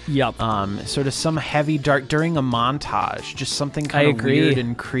comedy. Sort of some heavy dark during a montage, just something kind of weird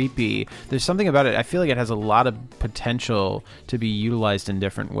and creepy. There's something about it. I feel like it has a lot of potential to be utilized in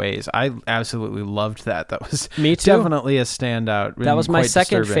different ways. I absolutely loved that. That was Me too. Definitely a standout. That was my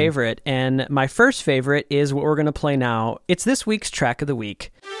second disturbing. favorite, and my first favorite is what we're going to play now. It's this week's track of the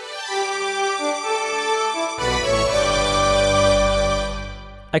week.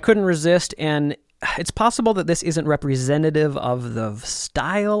 I couldn't resist, and it's possible that this isn't representative of the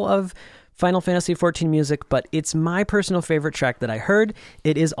style of Final Fantasy XIV music, but it's my personal favorite track that I heard.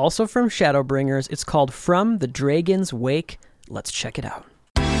 It is also from Shadowbringers. It's called From the Dragon's Wake. Let's check it out.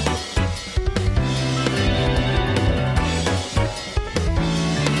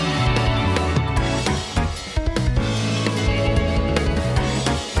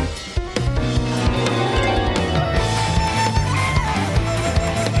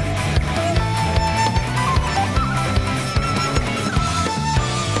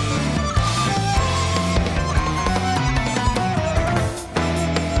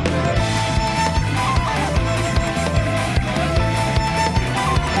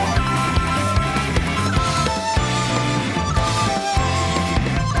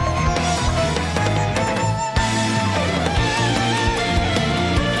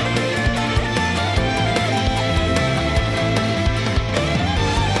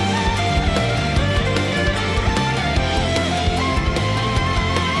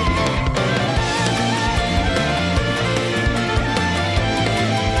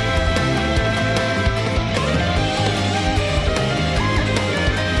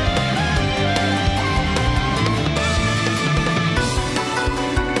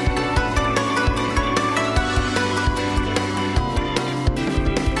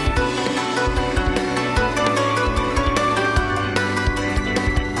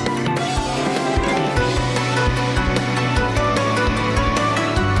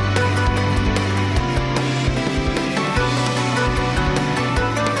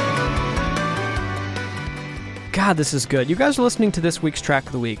 God, this is good. You guys are listening to this week's Track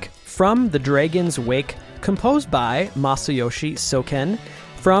of the Week. From the Dragon's Wake, composed by Masayoshi Soken,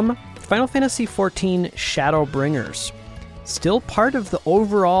 from Final Fantasy XIV Shadowbringers. Still part of the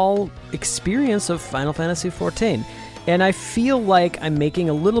overall experience of Final Fantasy XIV. And I feel like I'm making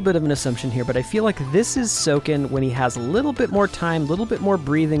a little bit of an assumption here, but I feel like this is Soken when he has a little bit more time, a little bit more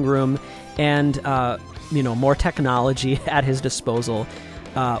breathing room, and more technology at his disposal.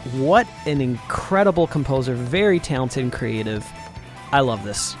 What an incredible composer, very talented and creative. I love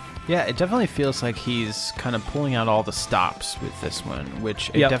this. Yeah, it definitely feels like he's kind of pulling out all the stops with this one,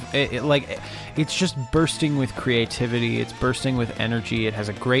 which it's just bursting with creativity. It's bursting with energy. It has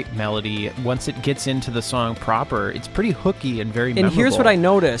a great melody. Once it gets into the song proper, it's pretty hooky and very memorable. And here's what I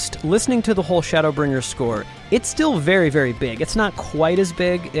noticed. Listening to the whole Shadowbringers score, it's still very, very big. It's not quite as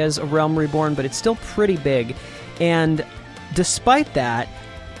big as A Realm Reborn, but it's still pretty big. And despite that,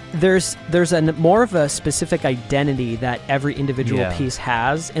 there's more of a specific identity that every individual piece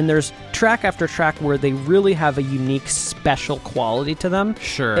has, and there's track after track where they really have a unique, special quality to them.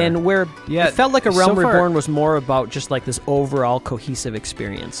 Sure. And where it felt like A Realm Reborn was more about just like this overall cohesive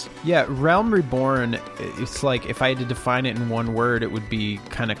experience. Yeah, Realm Reborn, it's like if I had to define it in one word, it would be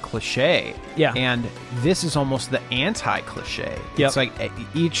kind of cliche. Yeah. And this is almost the anti-cliche. Yep. It's like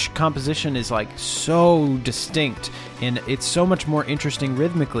each composition is like so distinct, and it's so much more interesting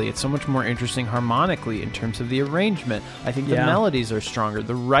rhythmically. It's so much more interesting harmonically in terms of the arrangement. I think the melodies are stronger.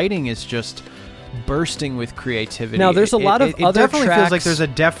 The writing is just bursting with creativity. Now, there's a lot of other definitely tracks. Feels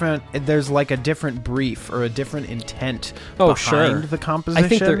like there's like a different brief or a different intent behind the composition. I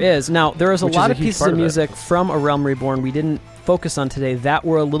think there is. Now, there is a lot of pieces of music it. from A Realm Reborn we didn't focus on today that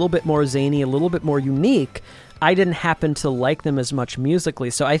were a little bit more zany, a little bit more unique. I didn't happen to like them as much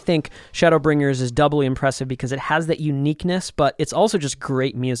musically, so I think Shadowbringers is doubly impressive because it has that uniqueness, but it's also just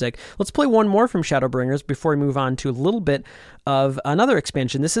great music. Let's play one more from Shadowbringers before we move on to a little bit of another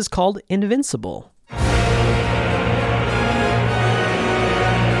expansion. This is called Invincible.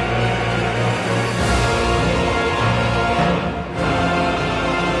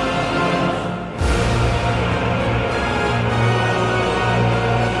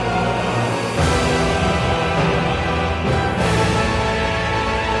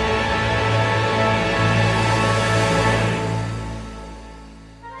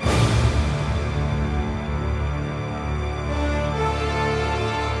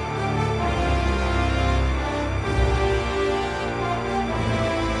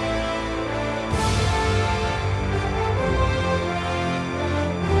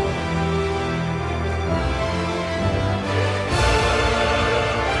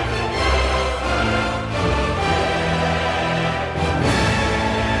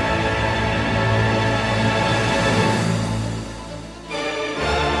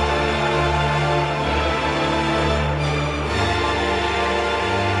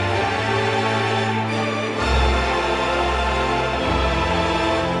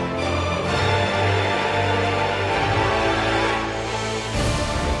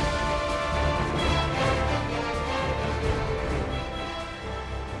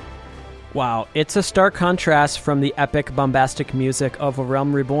 Wow, it's a stark contrast from the epic, bombastic music of A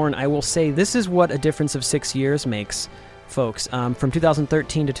Realm Reborn. I will say this is what a difference of 6 years makes, folks. From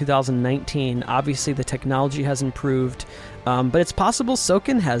 2013 to 2019, obviously the technology has improved, but it's possible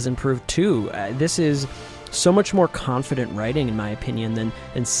Soken has improved too. This is so much more confident writing, in my opinion,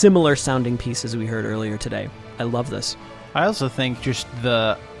 than similar sounding pieces we heard earlier today. I love this. I also think just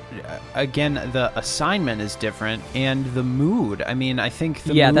the assignment is different, and the mood. I mean, I think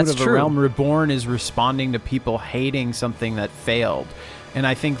the mood of A Realm Reborn is responding to people hating something that failed. And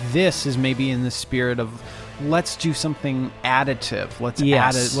I think this is maybe in the spirit of, let's do something additive. Let's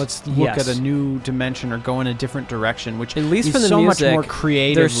add it. Let's look at a new dimension or go in a different direction, which at least is for the so music, much more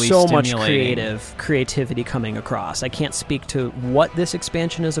creatively there's so stimulating. much creativity coming across. I can't speak to what this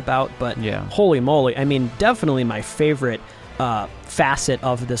expansion is about, but yeah. Holy moly. I mean, definitely my favorite facet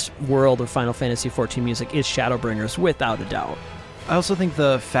of this world of Final Fantasy XIV music is Shadowbringers, without a doubt. I also think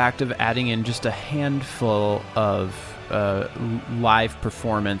the fact of adding in just a handful of live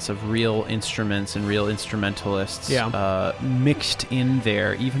performance of real instruments and real instrumentalists mixed in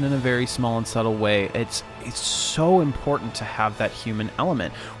there, even in a very small and subtle way, it's so important to have that human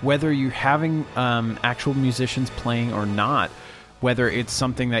element, whether you're having actual musicians playing or not, whether it's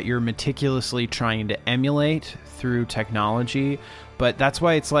something that you're meticulously trying to emulate through technology. But that's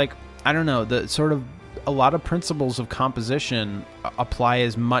why it's like, I don't know, the sort of a lot of principles of composition apply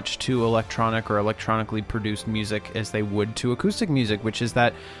as much to electronic or electronically produced music as they would to acoustic music, which is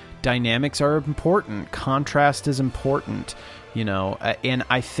that dynamics are important, contrast is important, and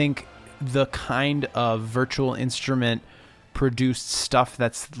I think the kind of virtual instrument produced stuff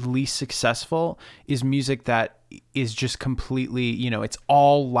that's least successful is music that is just completely, it's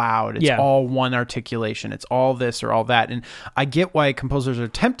all loud. It's all one articulation. It's all this or all that. And I get why composers are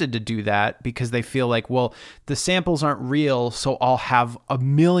tempted to do that, because they feel like, well, the samples aren't real, so I'll have a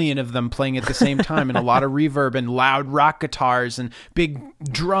million of them playing at the same time and a lot of reverb and loud rock guitars and big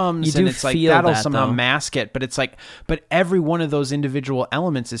drums. And it's like, that'll somehow mask it. But it's like, but every one of those individual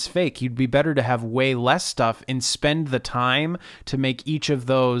elements is fake. You'd be better to have way less stuff and spend the time to make each of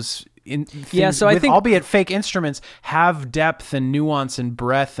those so I think, albeit fake instruments, have depth and nuance and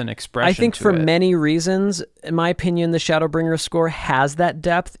breadth and expression. I think for many reasons, in my opinion, the Shadowbringer score has that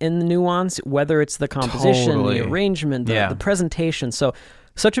depth in the nuance, whether it's the composition, the arrangement, the presentation. So,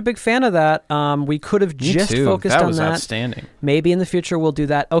 such a big fan of that. We could have just focused on that. That was outstanding. Maybe in the future we'll do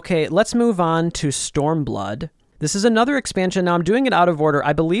that. Okay, let's move on to Stormblood. This is another expansion. Now, I'm doing it out of order.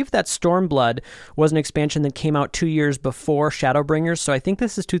 I believe that Stormblood was an expansion that came out 2 years before Shadowbringers, so I think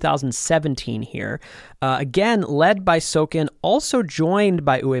this is 2017 here. Again, led by Soken, also joined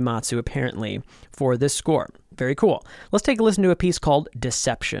by Uematsu, apparently, for this score. Very cool. Let's take a listen to a piece called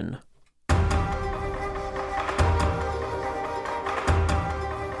Deception.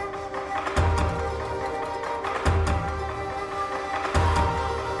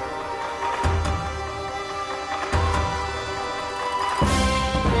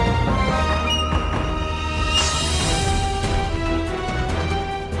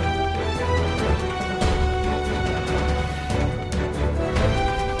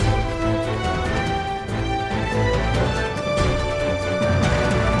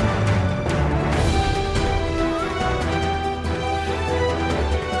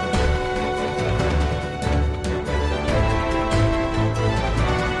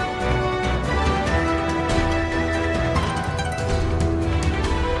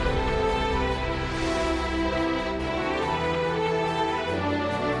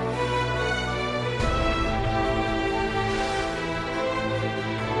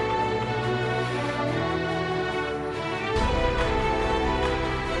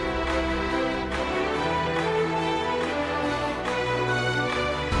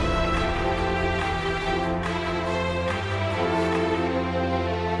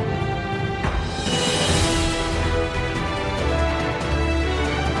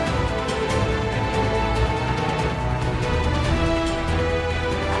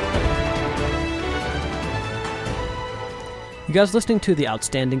 You guys listening to the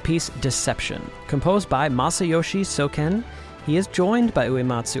outstanding piece, Deception, composed by Masayoshi Soken. He is joined by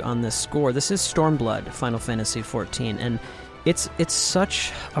Uematsu on this score. This is Stormblood, Final Fantasy XIV, and it's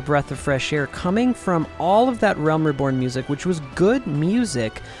such a breath of fresh air coming from all of that Realm Reborn music, which was good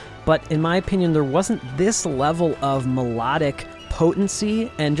music, but in my opinion, there wasn't this level of melodic potency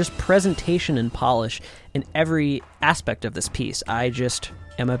and just presentation and polish in every aspect of this piece. I just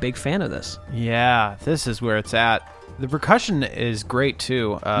am a big fan of this. Yeah, this is where it's at. The percussion is great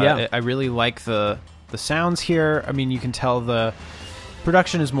too. I really like the sounds here. I mean, you can tell the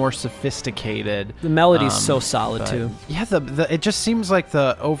production is more sophisticated. The melody's so solid too. Yeah, it just seems like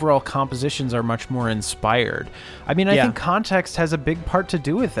the overall compositions are much more inspired. I mean, I think context has a big part to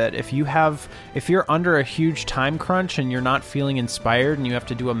do with it. If you're under a huge time crunch and you're not feeling inspired and you have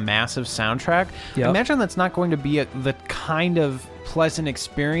to do a massive soundtrack, I imagine that's not going to be the kind of pleasant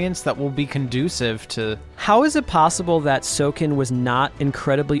experience that will be conducive to... How is it possible that Soken was not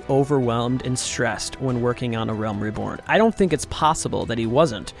incredibly overwhelmed and stressed when working on A Realm Reborn? I don't think it's possible that he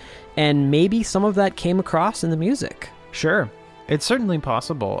wasn't. And maybe some of that came across in the music. Sure. It's certainly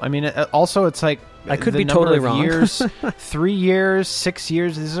possible. I mean, also it's like... I could be totally wrong. Years, 3 years, 6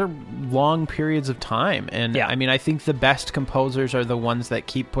 years, these are long periods of time. And I mean, I think the best composers are the ones that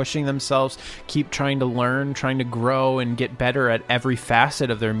keep pushing themselves, keep trying to learn, trying to grow and get better at every facet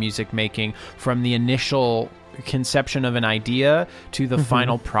of their music making, from the initial conception of an idea to the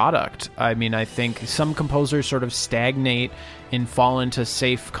final product. I mean, I think some composers sort of stagnate and fall into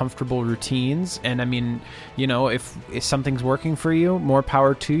safe, comfortable routines. And I mean, you know, if something's working for you, more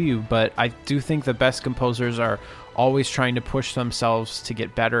power to you. But I do think the best composers are always trying to push themselves to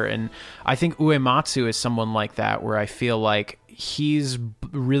get better. And I think Uematsu is someone like that, where I feel like he's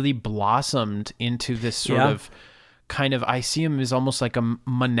really blossomed into this sort of kind of, I see him as almost like a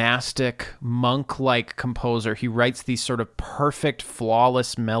monastic, monk-like composer. He writes these sort of perfect,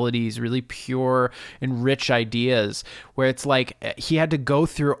 flawless melodies, really pure and rich ideas, where it's like he had to go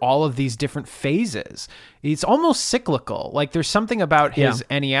through all of these different phases. It's almost cyclical. Like, there's something about his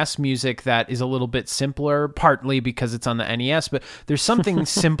NES music that is a little bit simpler, partly because it's on the NES, but there's something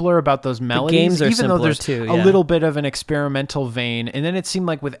simpler about those melodies. The games are even though there's too, a little bit of an experimental vein. And then it seemed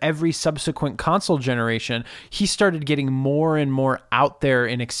like with every subsequent console generation, he started getting more and more out there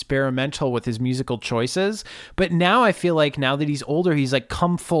and experimental with his musical choices. But now I feel like, now that he's older, he's like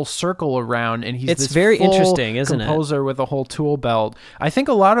come full circle around, and he's this very full interesting, isn't it? Composer with a whole tool belt. I think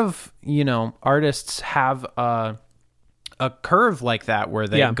a lot of, you know, artists have a curve like that, where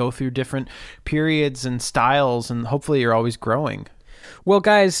they go through different periods and styles, and hopefully you're always growing. Well,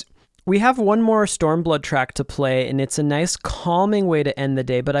 guys, we have one more Stormblood track to play, and it's a nice calming way to end the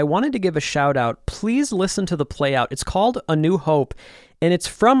day, but I wanted to give a shout out. Please listen to the play out. It's called A New Hope, and it's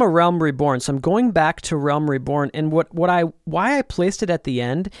from A Realm Reborn. So I'm going back to Realm Reborn, and why I placed it at the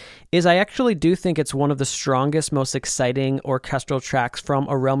end is I actually do think it's one of the strongest, most exciting orchestral tracks from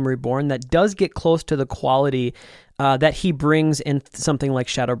A Realm Reborn that does get close to the quality that he brings in something like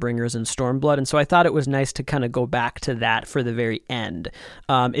Shadowbringers and Stormblood. And so I thought it was nice to kind of go back to that for the very end.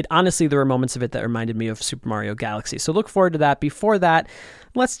 Honestly, there were moments of it that reminded me of Super Mario Galaxy. So look forward to that. Before that,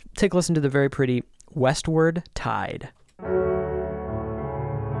 let's take a listen to the very pretty Westward Tide.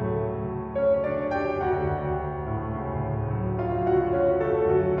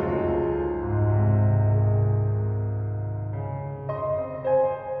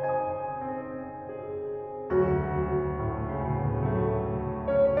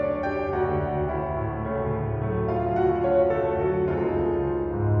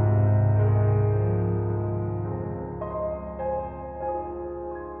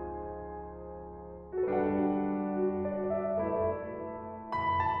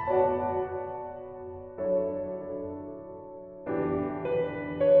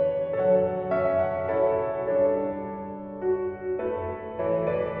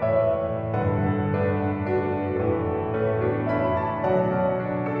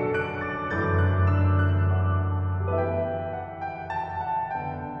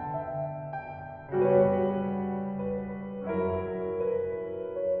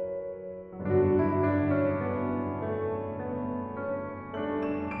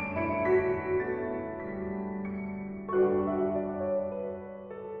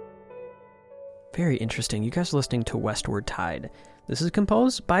 Very interesting. You guys are listening to Westward Tide. This is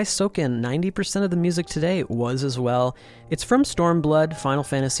composed by Soken. 90% of the music today was as well. It's from Stormblood, Final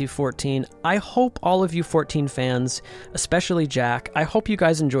Fantasy XIV. I hope all of you 14 fans, especially Jack, I hope you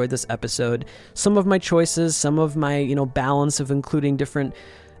guys enjoyed this episode. Some of my choices, some of my, balance of including different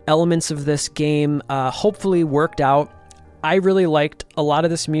elements of this game, hopefully worked out. I really liked a lot of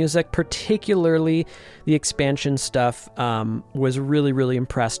this music, particularly the expansion stuff. Was really, really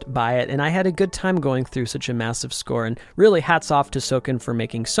impressed by it, and I had a good time going through such a massive score, and really hats off to Soken for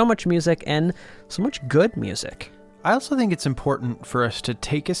making so much music and so much good music. I also think it's important for us to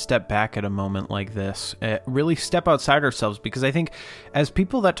take a step back at a moment like this, really step outside ourselves, because I think as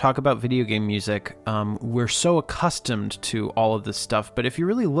people that talk about video game music, we're so accustomed to all of this stuff, but if you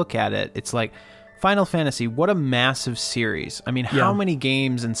really look at it, it's like Final Fantasy, what a massive series. I mean, how many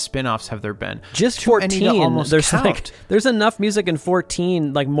games and spin-offs have there been? Just 14. There's enough music in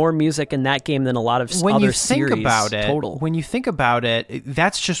 14, like more music in that game than a lot of other series total. When you think about it,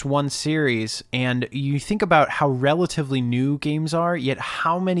 that's just one series, and you think about how relatively new games are, yet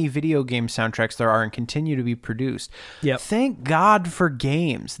how many video game soundtracks there are and continue to be produced. Yep. Thank God for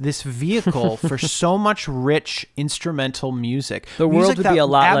games, this vehicle for so much rich instrumental music. The world would be a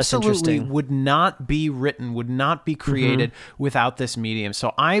lot less interesting. Absolutely would not be written, would not be created without this medium.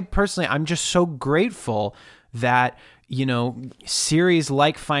 So I'm just so grateful that, you know, series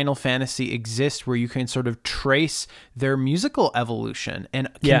like Final Fantasy exist where you can sort of trace their musical evolution and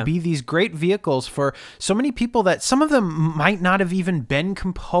can be these great vehicles for so many people that some of them might not have even been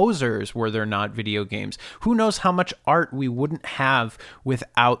composers were there not video games. Who knows how much art we wouldn't have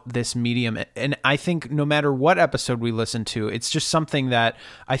without this medium. And I think no matter what episode we listen to, it's just something that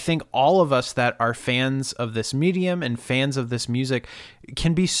I think all of us that are fans of this medium and fans of this music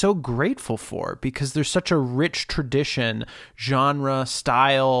can be so grateful for, because there's such a rich tradition, genre,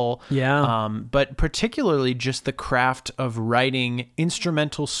 style, but particularly just the craft of writing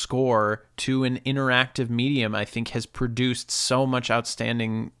instrumental score to an interactive medium, I think has produced so much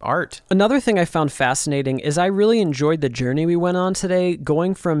outstanding art. Another thing I found fascinating is I really enjoyed the journey we went on today,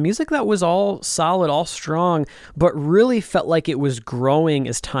 going from music that was all solid, all strong, but really felt like it was growing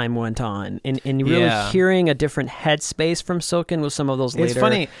as time went on, and really hearing a different headspace from Silken with some of those later It's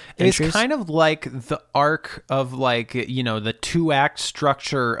funny. entries. It's kind of like the arc of, like, you know, the 2-act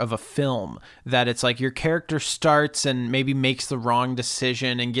structure of a film, that it's like your character starts and maybe makes the wrong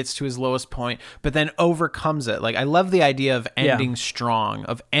decision and gets to his lowest point, but then overcomes it. Like, I love the idea of ending strong,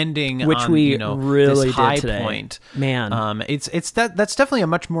 of ending which on, we you know, really this high did today. point. Man, That's definitely a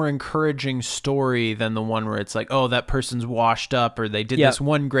much more encouraging story than the one where it's like, oh, that person's washed up, or they did this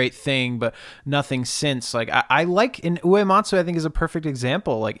one great thing but nothing since. Like, I like, in Uematsu, I think is a perfect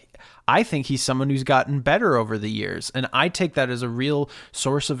example. Like, I think he's someone who's gotten better over the years, and I take that as a real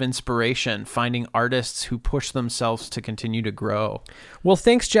source of inspiration, finding artists who push themselves to continue to grow. Well,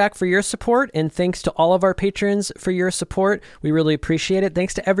 thanks, Jack, for your support, and thanks to all of our patrons for your support. We really appreciate it.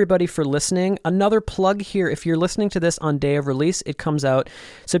 Thanks to everybody for listening. Another plug here, if you're listening to this on day of release, it comes out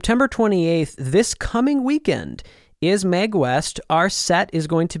September 28th, this coming weekend, is MagWest. Our set is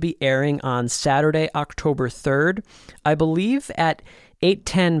going to be airing on Saturday, October 3rd, I believe at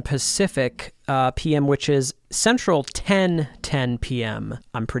 8:10 Pacific p.m., which is Central 10:10 p.m.,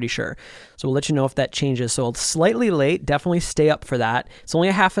 I'm pretty sure. So we'll let you know if that changes. So it's slightly late. Definitely stay up for that. It's only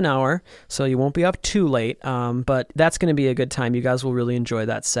a half an hour, so you won't be up too late, but that's going to be a good time. You guys will really enjoy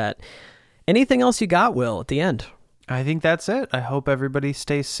that set. Anything else you got, Will, at the end? I think that's it. I hope everybody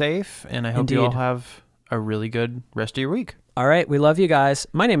stays safe, and I hope you all have a really good rest of your week. All right, we love you guys.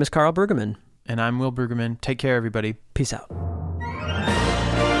 My name is Carl Bergman. And I'm Will Brueggemann. Take care, everybody. Peace out.